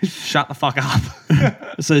 Siri. Shut the fuck up.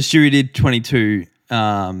 So Stewie did 22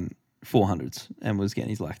 400s and was getting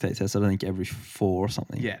his lactate test, I don't think, every 4 or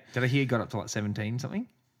something. Yeah. Did I hear he got up to like 17 something?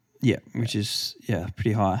 Yeah, which is,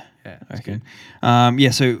 pretty high. Yeah, I reckon.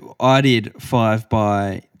 So I did 5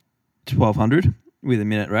 by 1200 with a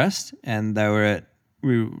minute rest, and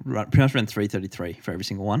we pretty much ran 333 for every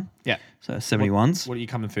single one. Yeah. So 71s. What are you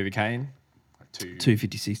coming through the K in?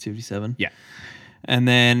 256, 257. Yeah. And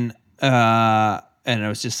then and it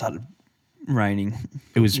was just started raining.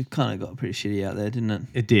 It kind of got pretty shitty out there, didn't it?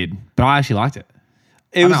 It did, but I actually liked it.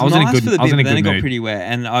 It was was in a nice good- for the I was bit, in a but then good it got mood. pretty wet,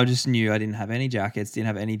 and I just knew I didn't have any jackets, didn't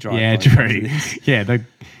have any dry Yeah, clothes true. after this.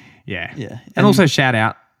 Yeah. Yeah. And also shout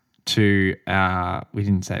out to we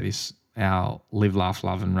didn't say this, our Live, Laugh,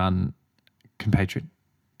 Love and Run compatriot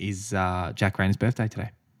is Jack Rayner's birthday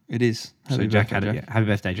today. It is. So Jack had it. Yeah. Happy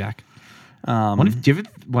birthday, Jack. Do you ever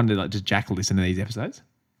wonder, like, does Jack listen to these episodes?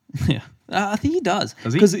 Yeah. I think he does.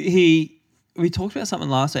 Does he? Because we talked about something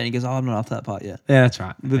last day and he goes, I'm not up to that part yet. Yeah, that's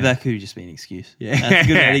right. But that could just be an excuse. Yeah. That's a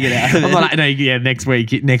good way to get out of it. I'm like, no, next week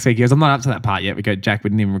he goes, I'm not up to that part yet. We go, Jack, we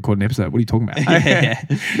didn't even record an episode. What are you talking about? Yeah.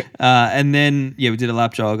 And then, we did a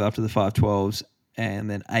lap jog after the 512s and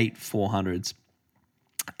then 8 400s.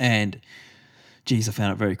 And, geez, I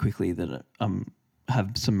found out very quickly that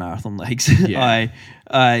have some marathon legs. Yeah.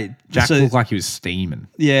 Jack looked like he was steaming.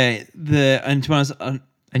 Yeah. And to be honest,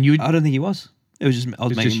 And you I don't think he was. It was just, I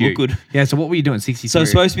was making him look good. Yeah, so what were you doing? 63? So it's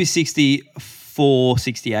supposed to be 64,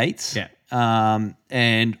 68s. Yeah.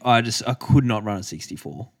 And I could not run at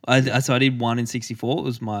 64. So I did 1 in 64. It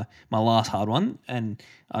was my last hard one. And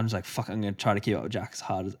I was like, fuck, I'm going to try to keep up with Jack as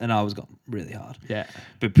hard as, and I was going really hard. Yeah.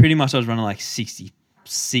 But pretty much I was running like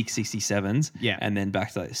 66, 67s. Yeah. And then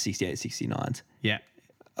back to like 68, 69s. Yeah.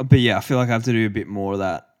 But I feel like I have to do a bit more of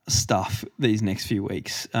that stuff these next few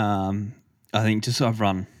weeks. I think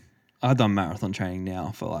I've done marathon training now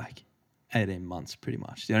for like 18 months pretty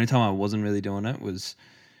much. The only time I wasn't really doing it was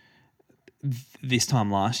this time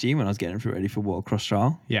last year when I was getting ready for World Cross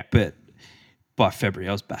Trail. Yeah. But by February,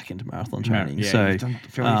 I was back into marathon training. Yeah, so I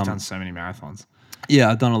feel like you've done so many marathons. Yeah,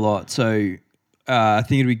 I've done a lot. So I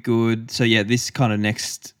think it'd be good. So this kind of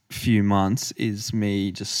next few months is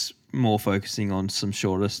me just more focusing on some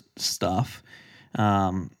shorter stuff.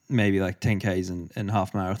 maybe like 10Ks and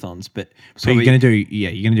half marathons. But So you're gonna do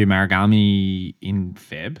Maragami in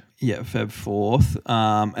Feb. Yeah, Feb 4th.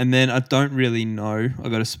 And then I don't really know. I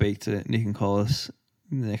got to speak to Nick and Collis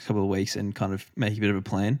in the next couple of weeks and kind of make a bit of a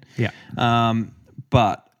plan. Yeah.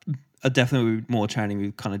 But I definitely will be more training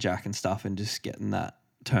with kind of Jack and stuff and just getting that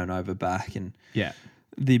turnover back and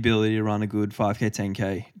the ability to run a good 5K,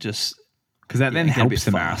 10K just because that then helps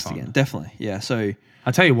the marathon again. Definitely, yeah. So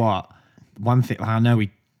I'll tell you what. One thing I know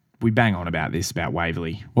we bang on about this about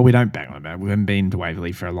Waverley. Well, we don't bang on about it. We haven't been to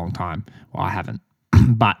Waverley for a long time. Well, I haven't,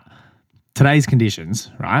 but. Today's conditions,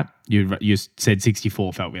 right? You said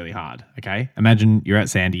 64 felt really hard. Okay, imagine you're at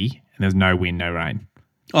Sandy and there's no wind, no rain.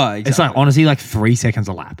 Oh, exactly. It's like honestly like 3 seconds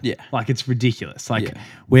a lap. Yeah, like it's ridiculous. Like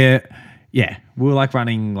we're like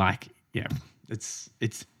running like it's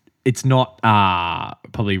not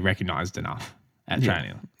probably recognised enough at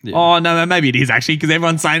training. Yeah. Oh no, maybe it is actually because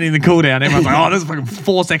everyone's saying in the cool down, everyone's like, oh, this is fucking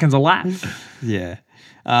 4 seconds a lap. Yeah.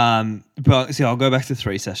 But see, I'll go back to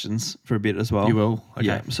 3 sessions for a bit as well. You will? Okay.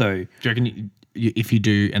 Yeah. So, do you reckon if you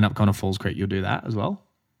do end up going to Falls Creek, you'll do that as well?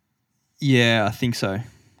 Yeah, I think so.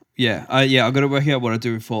 Yeah. I've got to work out what I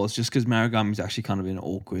do with Falls just because Maragami is actually kind of in an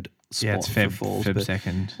awkward spot. Yeah, it's for Falls.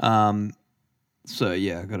 Feb 2nd. So,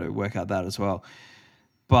 yeah, I've got to work out that as well.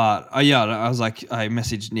 But, I was like, I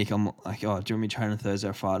messaged Nick. I'm like, oh, do you want me to train on Thursday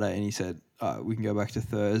or Friday? And he said, we can go back to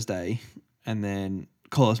Thursday. And then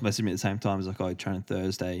Collis messaged me at the same time. He's like, I train on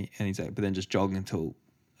Thursday. And he's like, but then just jog until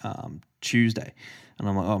Tuesday. And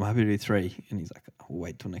I'm like, oh, I'm happy to do 3. And he's like, I'll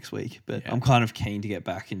wait till next week. But I'm kind of keen to get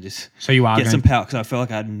back and just get some power because I felt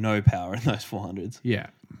like I had no power in those 400s. Yeah.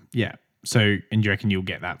 Yeah. So, and do you reckon you'll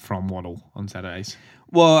get that from Waddle on Saturdays?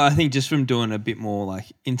 Well, I think just from doing a bit more like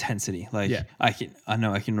intensity. Like I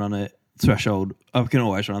know I can run a threshold. I can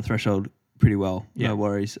always run a threshold pretty well. Yeah. No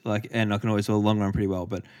worries. And I can always do a long run pretty well,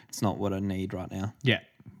 but it's not what I need right now. Yeah.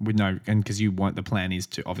 And because the plan is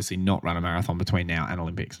to obviously not run a marathon between now and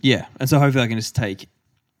Olympics. Yeah. And so hopefully I can just take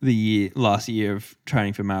the last year of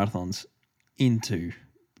training for marathons into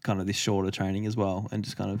kind of this shorter training as well and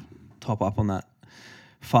just kind of top up on that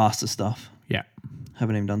faster stuff. Yeah.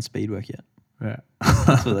 Haven't even done speed work yet. Yeah.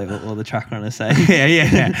 That's what all the track runners say.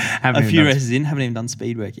 Yeah. A few races in, haven't even done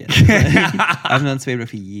speed work yet. I haven't done speed work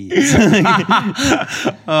for years.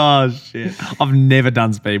 Oh, shit. I've never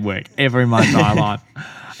done speed work ever in my entire life.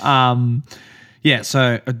 Yeah,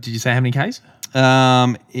 so did you say how many Ks?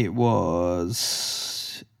 It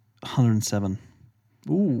was 107.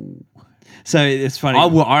 Ooh. So it's funny.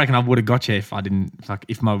 I reckon I would have got you if I didn't,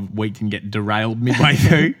 if my week didn't get derailed midway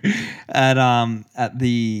through.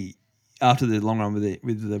 After the long run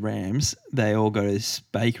with the Rams, they all go to this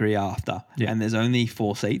bakery after, and there's only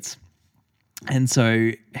 4 seats. And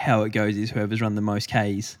so how it goes is whoever's run the most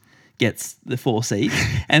Ks gets the 4 seats.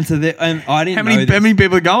 And so I didn't know how many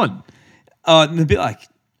people are going? A bit like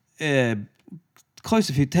close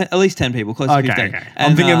to 15, at least 10 people, close to 15. Okay.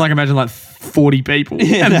 And I'm thinking imagine 40 people.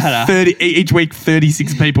 And 30 each week,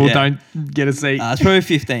 36 people don't get a seat. It's probably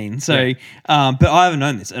 15. So, but I haven't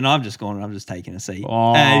known this, and I've just gone and I've just taken a seat.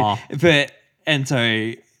 Oh.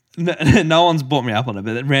 So no one's brought me up on it,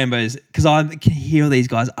 but Rambo's, because I can hear all these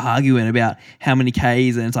guys arguing about how many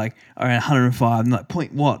Ks, and it's like around 105, and like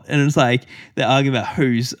point what? And it's like they're arguing about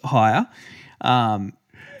who's higher.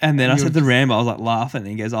 And then I said to Rambo, I was like laughing, and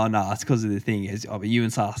he goes, "Oh no, it's because of the thing is, but you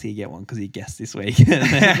and Saskia get one because he guessed this week." But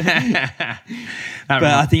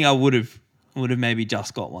I think I would have maybe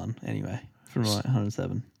just got one anyway from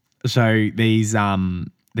 107. So these 2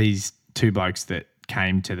 blokes that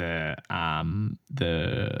came to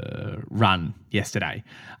the run yesterday,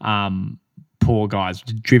 poor guys,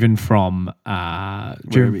 driven from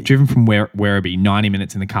Werribee, 90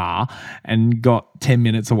 minutes in the car, and got 10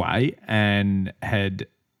 minutes away, and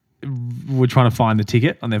were trying to find the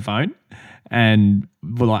ticket on their phone, and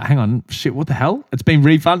were like, hang on, shit, what the hell? It's been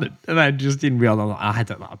refunded. And they just didn't realize. I had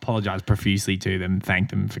to apologize profusely to them,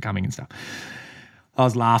 thank them for coming and stuff. I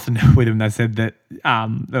was laughing with them. They said that it's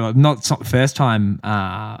not the first time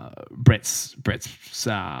Brett's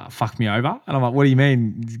fucked me over. And I'm like, what do you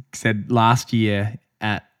mean? He said last year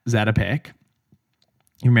at Zatopek,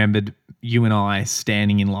 he remembered you and I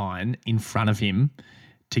standing in line in front of him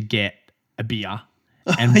to get a beer.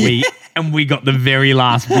 And we got the very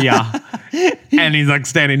last beer, and he's like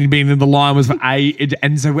standing and being in the line was for 8.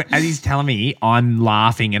 And so as he's telling me, I'm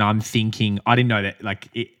laughing and I'm thinking, I didn't know that,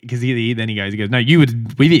 like, because then he goes, no, you were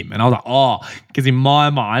with him. And I was like, oh, because in my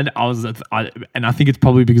mind, and I think it's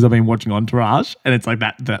probably because I've been watching Entourage and it's like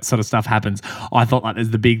that sort of stuff happens. I thought like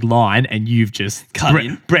there's the big line and you've just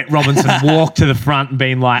Brett Robinson walked to the front and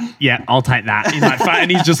been like, yeah, I'll take that. He's like, and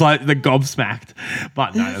he's just like the gobsmacked.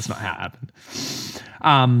 But no, that's not how it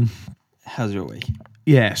happened. How's your week?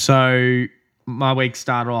 Yeah, so my week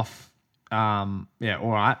started off, all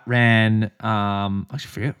right. Ran, I actually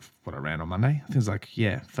forget what I ran on Monday. I think it was like,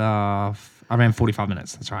 I ran 45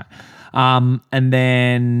 minutes. That's right. And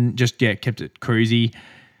then just, kept it cruisy.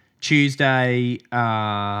 Tuesday, so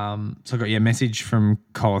I got a message from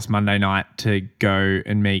Collis Monday night to go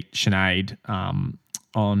and meet Sinead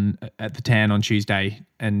at the Tan on Tuesday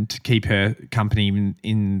and to keep her company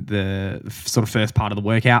in the sort of first part of the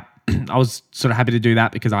workout. I was sort of happy to do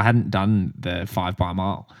that because I hadn't done the 5 by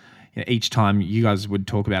mile. Each time you guys would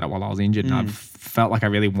talk about it while I was injured, and I felt like I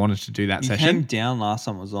really wanted to do that session. You came down last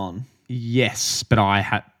time I was on. Yes, but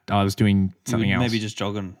I was doing something else. Maybe just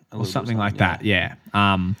jogging a little or something like that. Yeah.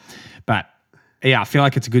 But yeah, I feel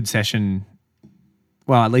like it's a good session.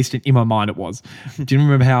 Well, at least in my mind it was. Do you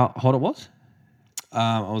remember how hot it was?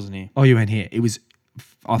 I wasn't here. Oh, you weren't here. It was.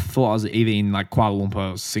 I thought I was either in like Kuala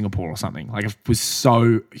Lumpur or Singapore or something. Like it was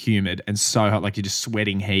so humid and so hot, like you're just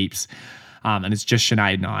sweating heaps. And it's just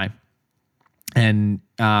Sinead and I. And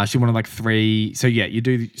she wanted like 3. So yeah, you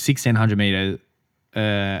do 1,600 meter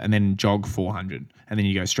and then jog 400, and then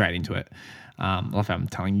you go straight into it. I love how I'm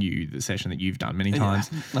telling you the session that you've done many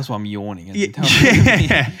times. That's why I'm yawning.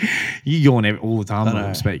 Yeah. You yawn all the time when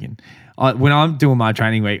I'm speaking. When I'm doing my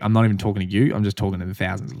training week, I'm not even talking to you. I'm just talking to the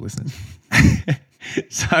thousands of listeners.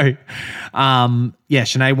 So,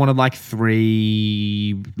 Sinead wanted like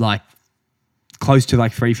 3, like close to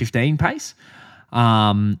like 3:15 pace.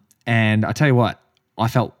 And I tell you what, I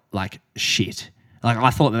felt like shit. Like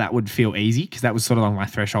I thought that would feel easy because that was sort of like my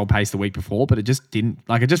threshold pace the week before, but it just didn't.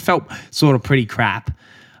 Like it just felt sort of pretty crap.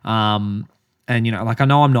 And like I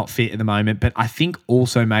know I'm not fit at the moment, but I think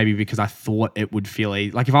also maybe because I thought it would feel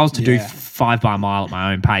easy. Like if I was to do 5 by mile at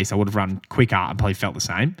my own pace, I would have run quicker and probably felt the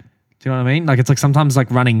same. Do you know what I mean? Like it's like sometimes like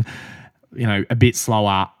running, a bit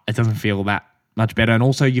slower, it doesn't feel that much better. And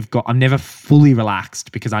also I'm never fully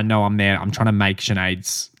relaxed because I know I'm there. I'm trying to make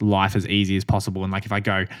Sinead's life as easy as possible. And like if I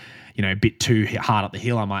go, a bit too hard up the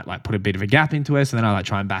hill, I might like put a bit of a gap into her. So then I like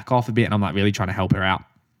try and back off a bit and I'm like really trying to help her out.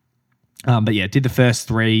 But yeah, did the first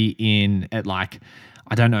 3 in at like,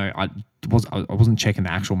 I don't know, I wasn't checking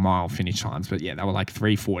the actual mile finish times, but yeah, they were like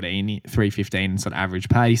 3:14, 3:15 sort of average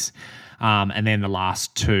pace. And then the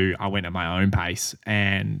last 2, I went at my own pace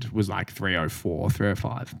and was like 3:04,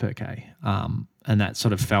 3:05 per K. And that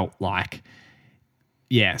sort of felt like,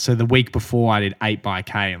 so the week before I did 8 by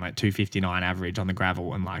K and like 2:59 average on the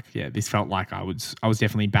gravel. And like, this felt like I was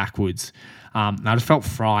definitely backwards. And I just felt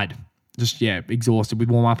fried. Just exhausted. With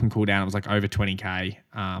warm up and cool down, it was like over 20K.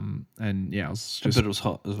 And I was just. But it was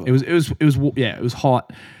hot as well. It was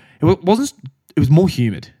hot. It was more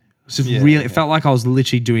humid. It felt like I was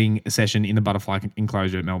literally doing a session in the butterfly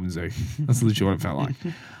enclosure at Melbourne Zoo. That's literally what it felt like.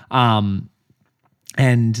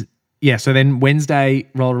 So then Wednesday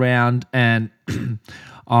rolled around and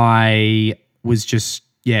I was just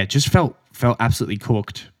felt absolutely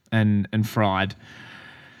cooked and fried.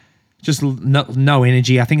 Just no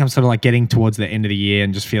energy. I think I'm sort of like getting towards the end of the year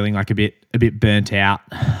and just feeling like a bit burnt out.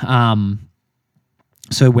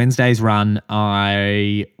 So Wednesday's run,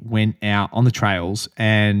 I went out on the trails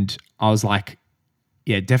and I was like,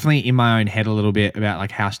 definitely in my own head a little bit about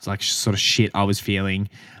like how like sort of shit I was feeling,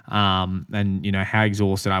 and how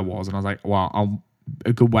exhausted I was. And I was like, well,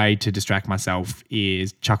 a good way to distract myself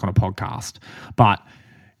is chuck on a podcast. But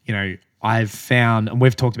I've found, and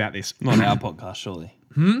we've talked about this. Not our podcast, surely.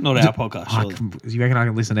 Not our podcast, surely. You reckon I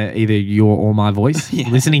can listen to either your or my voice?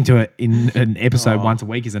 Listening to it in an episode once a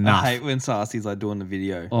week is enough. I hate when Sarcy's like doing the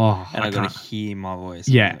video and I got to hear my voice.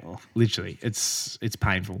 Yeah, literally. It's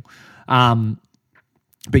painful.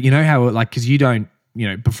 But you know how like, because you don't,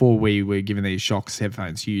 before we were given these Shocks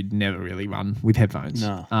headphones, you'd never really run with headphones.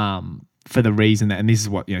 No. For the reason that, and this is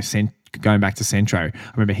what, going back to Centro,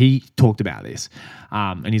 I remember he talked about this,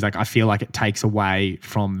 and he's like, I feel like it takes away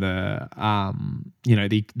from the,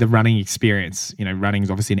 the running experience. Running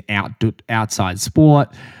is obviously an outside sport,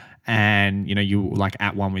 and you like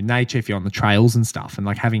at one with nature if you're on the trails and stuff, and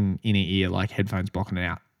like having in ear like headphones blocking it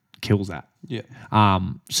out kills that. Yeah.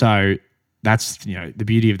 So that's, the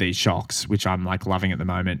beauty of these Shocks, which I'm like loving at the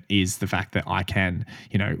moment, is the fact that I can,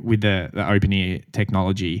 with the open ear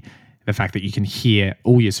technology, the fact that you can hear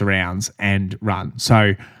all your surrounds and run.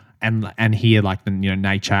 So and hear like the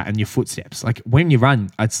nature and your footsteps. Like when you run,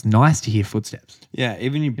 it's nice to hear footsteps. Yeah,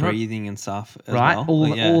 even your breathing and stuff as Right?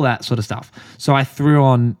 well. All that sort of stuff. So I threw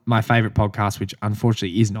on my favorite podcast, which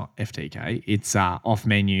unfortunately is not FTK. It's Off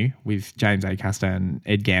Menu with James Acaster and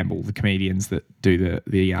Ed Gamble, the comedians that do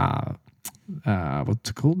the what's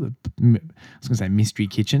it called? I was going to say Mystery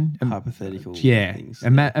Kitchen. Hypothetical things.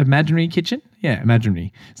 Imaginary Kitchen. Yeah,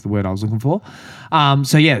 imaginary is the word I was looking for.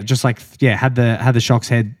 So yeah, just like had the Shocks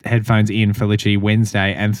headphones in for literally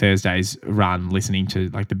Wednesday and Thursday's run, listening to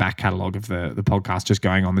like the back catalogue of the podcast, just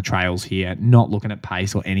going on the trails here, not looking at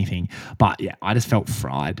pace or anything. But yeah, I just felt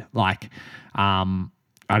fried. Like I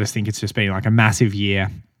just think it's just been like a massive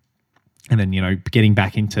year, and then getting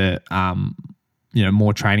back into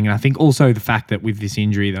more training. And I think also the fact that with this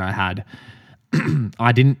injury that I had,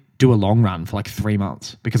 I didn't do a long run for like 3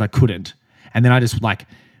 months because I couldn't. And then I just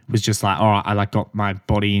was just like, all right, I got my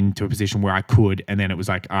body into a position where I could. And then it was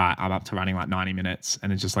like, all right, I'm up to running like 90 minutes.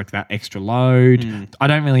 And it's just like that extra load. I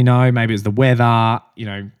don't really know. Maybe it's the weather,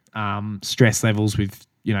 stress levels with,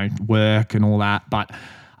 work and all that. But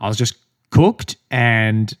I was just cooked,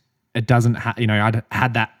 and it doesn't I'd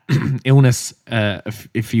had that illness a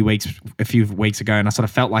few weeks ago, and I sort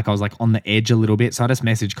of felt like I was like on the edge a little bit. So I just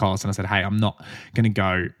messaged Carlos and I said, hey, I'm not going to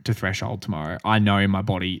go to threshold tomorrow. I know in my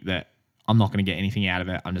body that I'm not going to get anything out of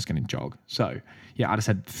it. I'm just going to jog. So yeah, I just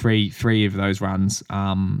had three of those runs,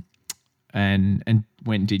 and went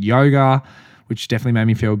and did yoga, which definitely made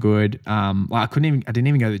me feel good. I didn't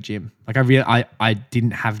even go to the gym. Like I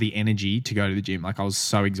didn't have the energy to go to the gym. Like I was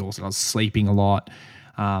so exhausted. I was sleeping a lot,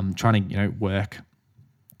 trying to work.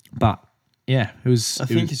 But yeah, it's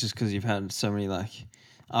just because you've had so many like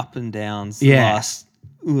up and downs the last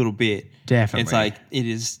little bit. Definitely. It's like it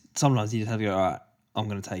is. Sometimes you just have to go, all right, I'm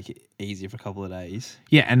going to take it easy for a couple of days.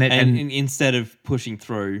 Yeah, and instead of pushing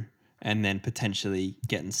through and then potentially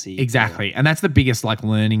getting sick. Exactly. And that's the biggest like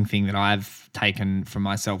learning thing that I've taken from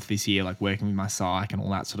myself this year, like working with my psych and all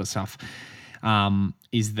that sort of stuff,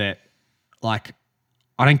 is that like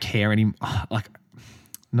I don't care anymore. Like,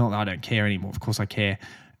 not that I don't care anymore. Of course I care.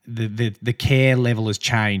 The care level has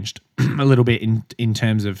changed a little bit in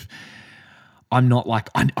terms of I'm not like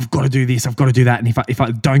I've got to do this, I've got to do that, and if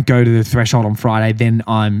I don't go to the threshold on Friday, then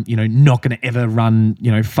I'm not going to ever run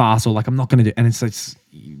fast, or like I'm not going to do. And it's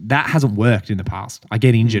that hasn't worked in the past. I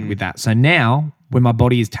get injured with that. So now when my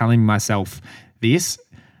body is telling myself this,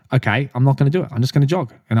 okay, I'm not going to do it. I'm just going to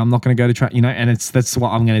jog, and I'm not going to go to track. And that's what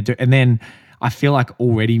I'm going to do. And then I feel like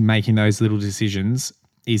already making those little decisions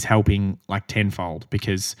is helping like tenfold,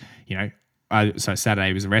 because so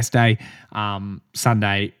Saturday was a rest day,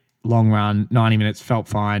 Sunday long run, 90 minutes, felt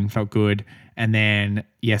fine, felt good, and then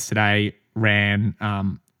yesterday ran,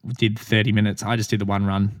 did 30 minutes. I just did the one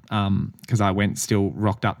run because I went still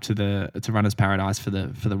rocked up to Runner's Paradise for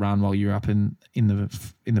the run while you were up in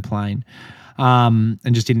the plane, and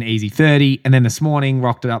just did an easy 30. And then this morning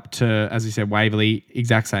rocked it up to, as you said, Waverley,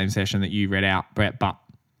 exact same session that you read out, Brett, but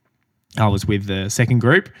I was with the second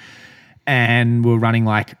group, and we were running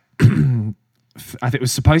like I think it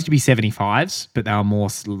was supposed to be 75s, but they were more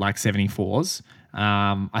like 74s.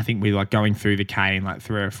 I think we were like going through the K in like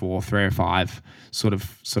 304, 305 sort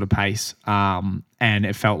of pace, and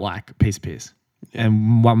it felt like piece of piss.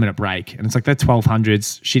 And 1 minute break, and it's like that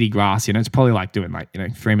 1200s shitty grass. It's probably like doing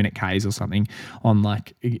like 3 minute Ks or something on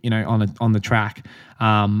like on the track,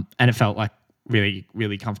 and it felt like really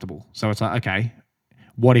really comfortable. So it's like, okay,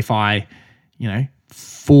 what if I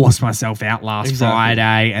forced myself out last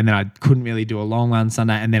Friday, and then I couldn't really do a long run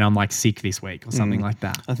Sunday, and then I'm like sick this week or something like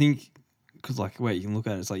that. I think because like the way you can look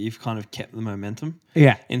at it, it's like you've kind of kept the momentum.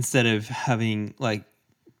 Yeah. Instead of having like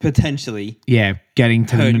potentially getting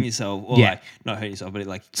to hurting yourself, or like not hurting yourself, but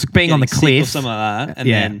like it's being on the cliff or something like that,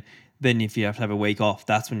 and then if you have to have a week off,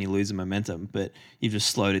 that's when you lose the momentum. But you've just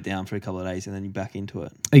slowed it down for a couple of days, and then you're back into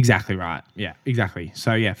it. Exactly right. Yeah, exactly.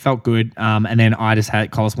 So yeah, felt good. And then I just had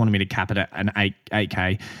Collis wanted me to cap it at an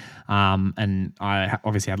 8K, and I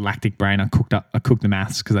obviously had lactic brain. I cooked the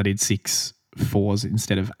maths because I did 6 4s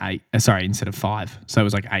instead of 5. So it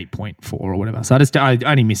was like 8.4 or whatever. So I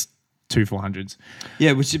only missed 2 400s.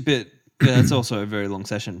 Yeah, which is a bit. Yeah, that's also a very long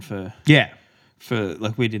session for. Yeah. For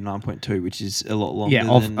like we did 9.2, which is a lot longer. Yeah,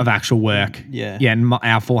 of actual work. Yeah. And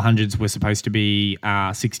our 400s were supposed to be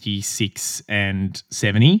 66 and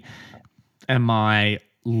 70, and my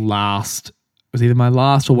last was either my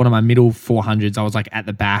last or one of my middle 400s. I was like at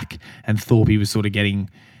the back, and Thorpe was sort of getting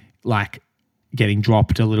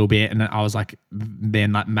dropped a little bit, and I was like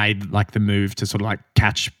then like made like the move to sort of like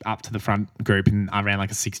catch up to the front group, and I ran like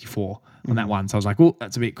a 64 on that one. So I was like, oh,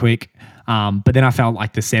 that's a bit quick. But then I felt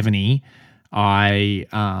like the 70. I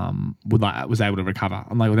was able to recover.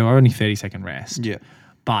 I'm like, well, there were only 30-second rest. Yeah.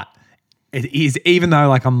 But it is, even though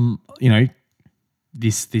like I'm,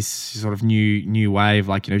 this sort of new way of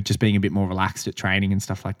like, just being a bit more relaxed at training and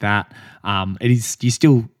stuff like that. It is, you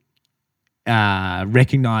still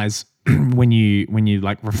recognize when you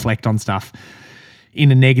like reflect on stuff in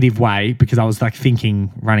a negative way, because I was like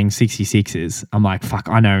thinking running 66s. I'm like, fuck,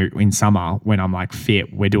 I know in summer when I'm like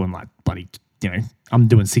fit, we're doing like bloody, I'm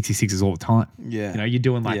doing 66s all the time. Yeah. You're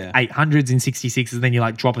doing like 800s in 66s, then you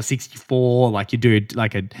like drop a 64, like you do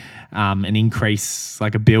like an increase,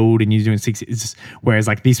 like a build, and you're doing 60s. Whereas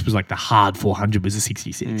like this was like the hard 400 was a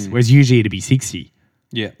 66, whereas usually it'd be 60.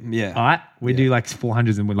 Yeah. Yeah. All right. We do like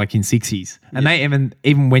 400s and we're like in 60s. And they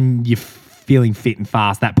even when you're feeling fit and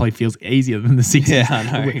fast, that probably feels easier than the 60s. Yeah, I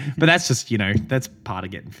know. But that's just, that's part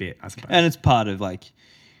of getting fit, I suppose. And it's part of like,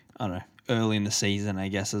 I don't know, early in the season, I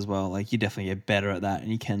guess, as well. Like you definitely get better at that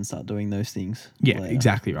and you can start doing those things. Yeah, later.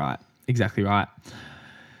 exactly right.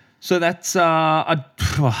 So that's, I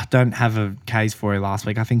don't have a case for you last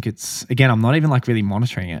week. I think it's, again, I'm not even like really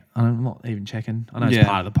monitoring it. I'm not even checking. I know it's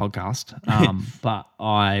part of the podcast, but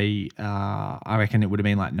I reckon it would have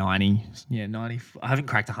been like 90. Yeah, 90. I haven't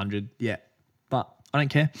cracked 100 yet, but I don't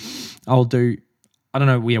care. I don't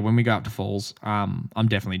know. Yeah, when we go up to falls, I'm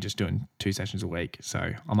definitely just doing 2 sessions a week. So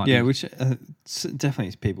I might. Yeah, which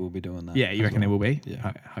definitely people will be doing that. Yeah, you reckon there will be?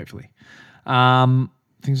 Yeah, hopefully.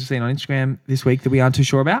 Things we've seen on Instagram this week that we aren't too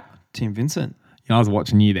sure about. Tim Vincent. I was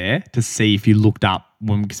watching you there to see if you looked up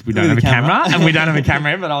because we don't have a camera and we don't have a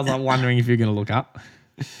camera, but I was like wondering if you're going to look up.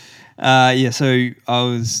 So I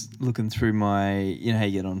was looking through my, how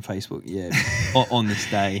you get on Facebook, on this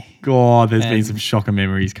day. God, there's been some shocker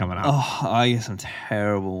memories coming up. Oh, I get some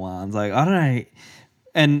terrible ones. Like, I don't know.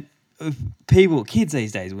 And kids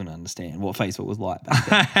these days wouldn't understand what Facebook was like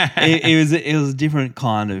back then. it was a different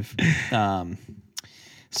kind of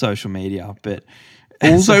social media, but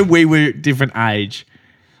also we were different age.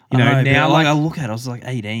 Now like I look at it, I was like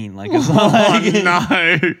 18. Like, it's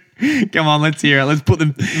no. Come on, let's hear it. Let's put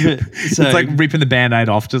them. It's like ripping the Band-Aid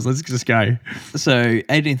off. Let's just go. So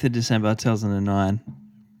 18th of December 2009,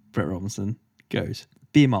 Brett Robinson goes,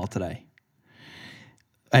 beer mile today.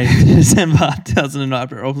 18th of December 2009,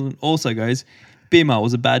 Brett Robinson also goes, beer mile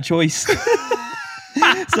was a bad choice.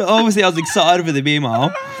 So obviously I was excited for the beer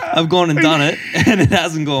mile. I've gone and done it, and it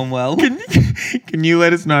hasn't gone well. Can you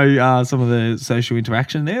let us know some of the social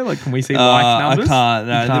interaction there? Like, can we see like numbers? I can't.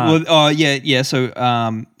 No. Well, yeah. So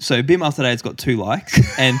beer mile today has got 2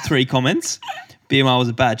 likes and 3 comments. Beer mile was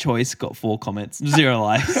a bad choice. Got 4 comments, 0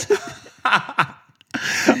 likes.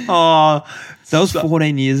 Oh, that was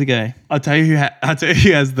 14 years ago. I'll tell you who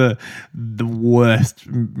has the worst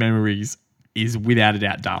memories is without a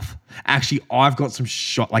doubt Duff. Actually, I've got some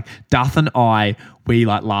like Duff and we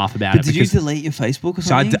like laugh about it. But did you delete your Facebook or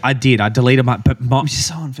something? So I did. I deleted which is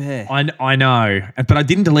so unfair. I know, but I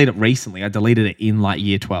didn't delete it recently. I deleted it in like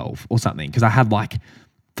year 12 or something because I had like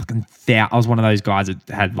fucking I was one of those guys that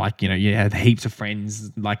had like, you had heaps of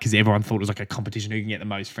friends, like, because everyone thought it was like a competition who can get the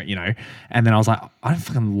most friends, and then I was like, I don't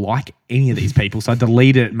fucking like any of these people. So I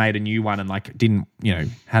deleted it, made a new one and like didn't,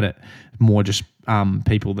 had it more just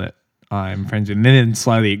people that I'm friends with. And then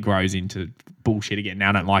slowly it grows into bullshit again. Now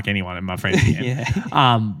I don't like anyone in my friends again.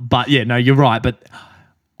 But yeah, no, you're right. But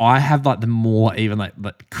I have like the more even like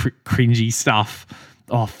cringy stuff.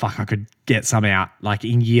 Oh, fuck, I could get some out like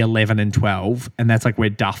in year 11 and 12. And that's like where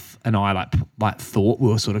Duff and I like thought we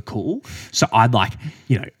were sort of cool. So I'd like,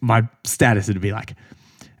 my status would be like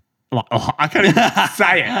I can't even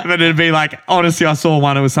say it, but it'd be like, honestly, I saw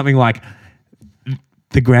one, it was something like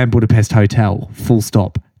the Grand Budapest Hotel, full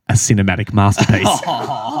stop, a cinematic masterpiece.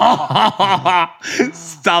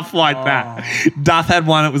 Stuff like that. Duff had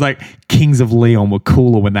one, it was like Kings of Leon were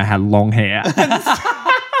cooler when they had long hair.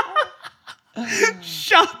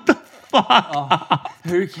 Shut the fuck up.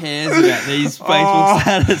 Who cares about these Facebook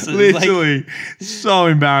statuses? Literally. So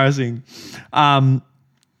embarrassing.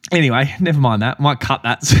 Anyway, never mind that. Might cut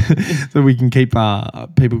that so we can keep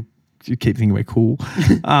people keep thinking we're cool.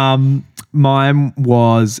 Mine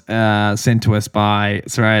was sent to us by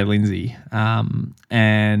Soraya Lindsay,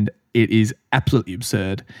 and it is absolutely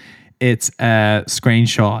absurd. It's a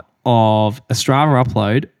screenshot of a Strava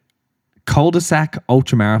upload, cul-de-sac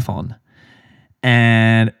ultramarathon,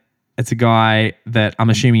 and it's a guy that I'm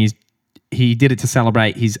assuming he did it to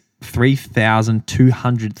celebrate his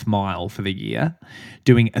 3,200th mile for the year,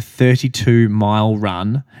 doing a 32-mile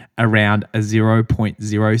run around a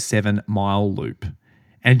 0.07 mile loop.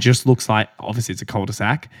 And it just looks like, obviously it's a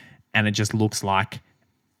cul-de-sac, and it just looks like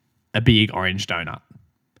a big orange donut.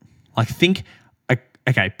 Like think,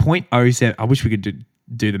 okay, 0.07, I wish we could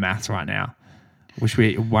do the maths right now. Wish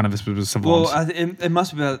one of us was savant. Well, it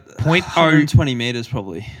must be about 0.0 meters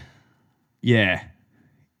probably. Yeah.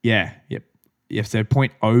 Yep. Yeah, so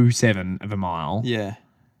 0.07 of a mile. Yeah.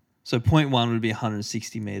 So 0.1 would be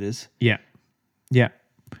 160 meters. Yeah. Yeah.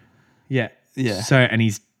 So, and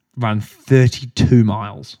he's run 32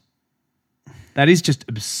 miles. That is just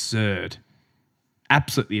absurd.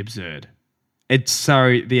 Absolutely absurd. It's so,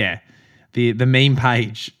 yeah. The meme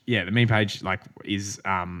page, like is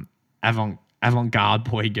avant-garde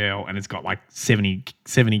boy girl, and it's got like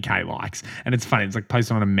 70k likes, and it's funny. It's like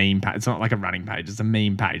posted on a meme page. It's not like a running page. It's a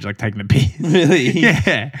meme page, like taking the piss. Really?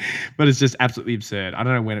 Yeah. But it's just absolutely absurd. I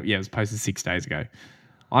don't know when it was posted 6 days ago.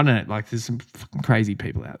 I don't know. Like there's some fucking crazy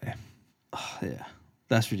people out there. Oh, yeah.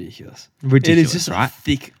 That's ridiculous. It is just right? a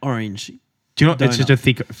thick orange. Do you know? It's just a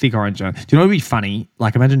thick orange. Do you know what would be funny?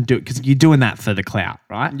 Like imagine because you're doing that for the clout,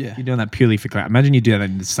 right? Yeah. You're doing that purely for clout. Imagine you do that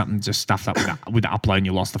and there's something just stuffed up with the upload and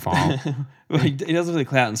you lost the file. Well, he does it for the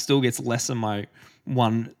clout and still gets less than my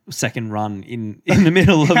 1 second run in the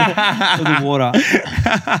middle of the water.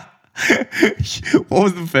 What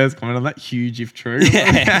was the first comment on that? Huge if true.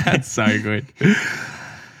 Yeah. That's so good.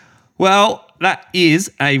 Well, that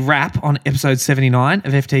is a wrap on episode 79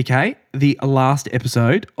 of FTK, the last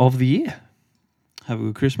episode of the year. Have a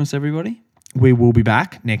good Christmas, everybody. We will be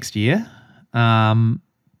back next year.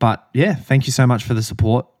 But yeah, thank you so much for the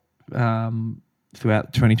support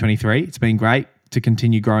throughout 2023. It's been great to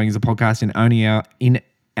continue growing as a podcast in only our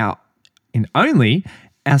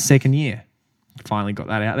second year. Finally got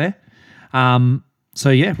that out there. So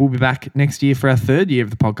yeah, we'll be back next year for our third year of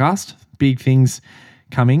the podcast. Big things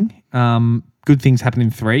coming. Good things happen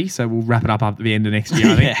in 3, so we'll wrap it up at the end of next year.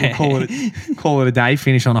 I think we'll call it a day,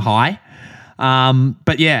 finish on a high.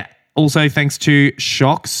 But yeah, also thanks to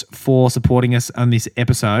Shocks for supporting us on this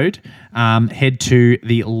episode. Head to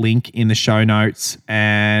the link in the show notes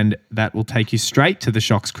and that will take you straight to the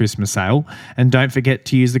Shocks Christmas sale. And don't forget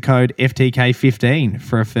to use the code FTK15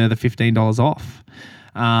 for a further $15 off.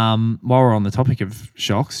 While we're on the topic of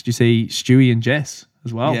Shocks, do you see Stewie and Jess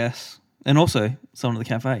as well? Yes. And also someone at the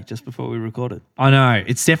cafe just before we recorded. I know.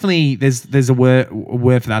 It's definitely, there's a word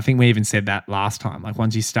for that. I think we even said that last time. Like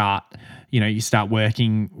once you start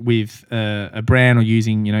working with a brand or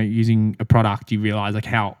using a product, you realize like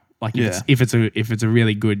how, like if it's a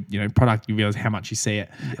really good, product, you realize how much you see it.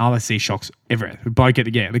 Yeah. I see Shocks everywhere. Both at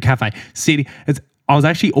the cafe sitting. I was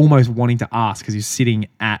actually almost wanting to ask because he's sitting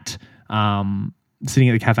at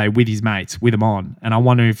the cafe with his mates, with them on. And I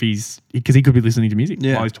wonder if because he could be listening to music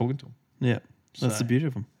while he's talking to them. Yeah. That's the beauty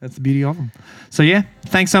of them. That's the beauty of them. So yeah,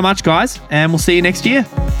 thanks so much, guys. And we'll see you next year.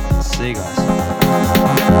 See you guys.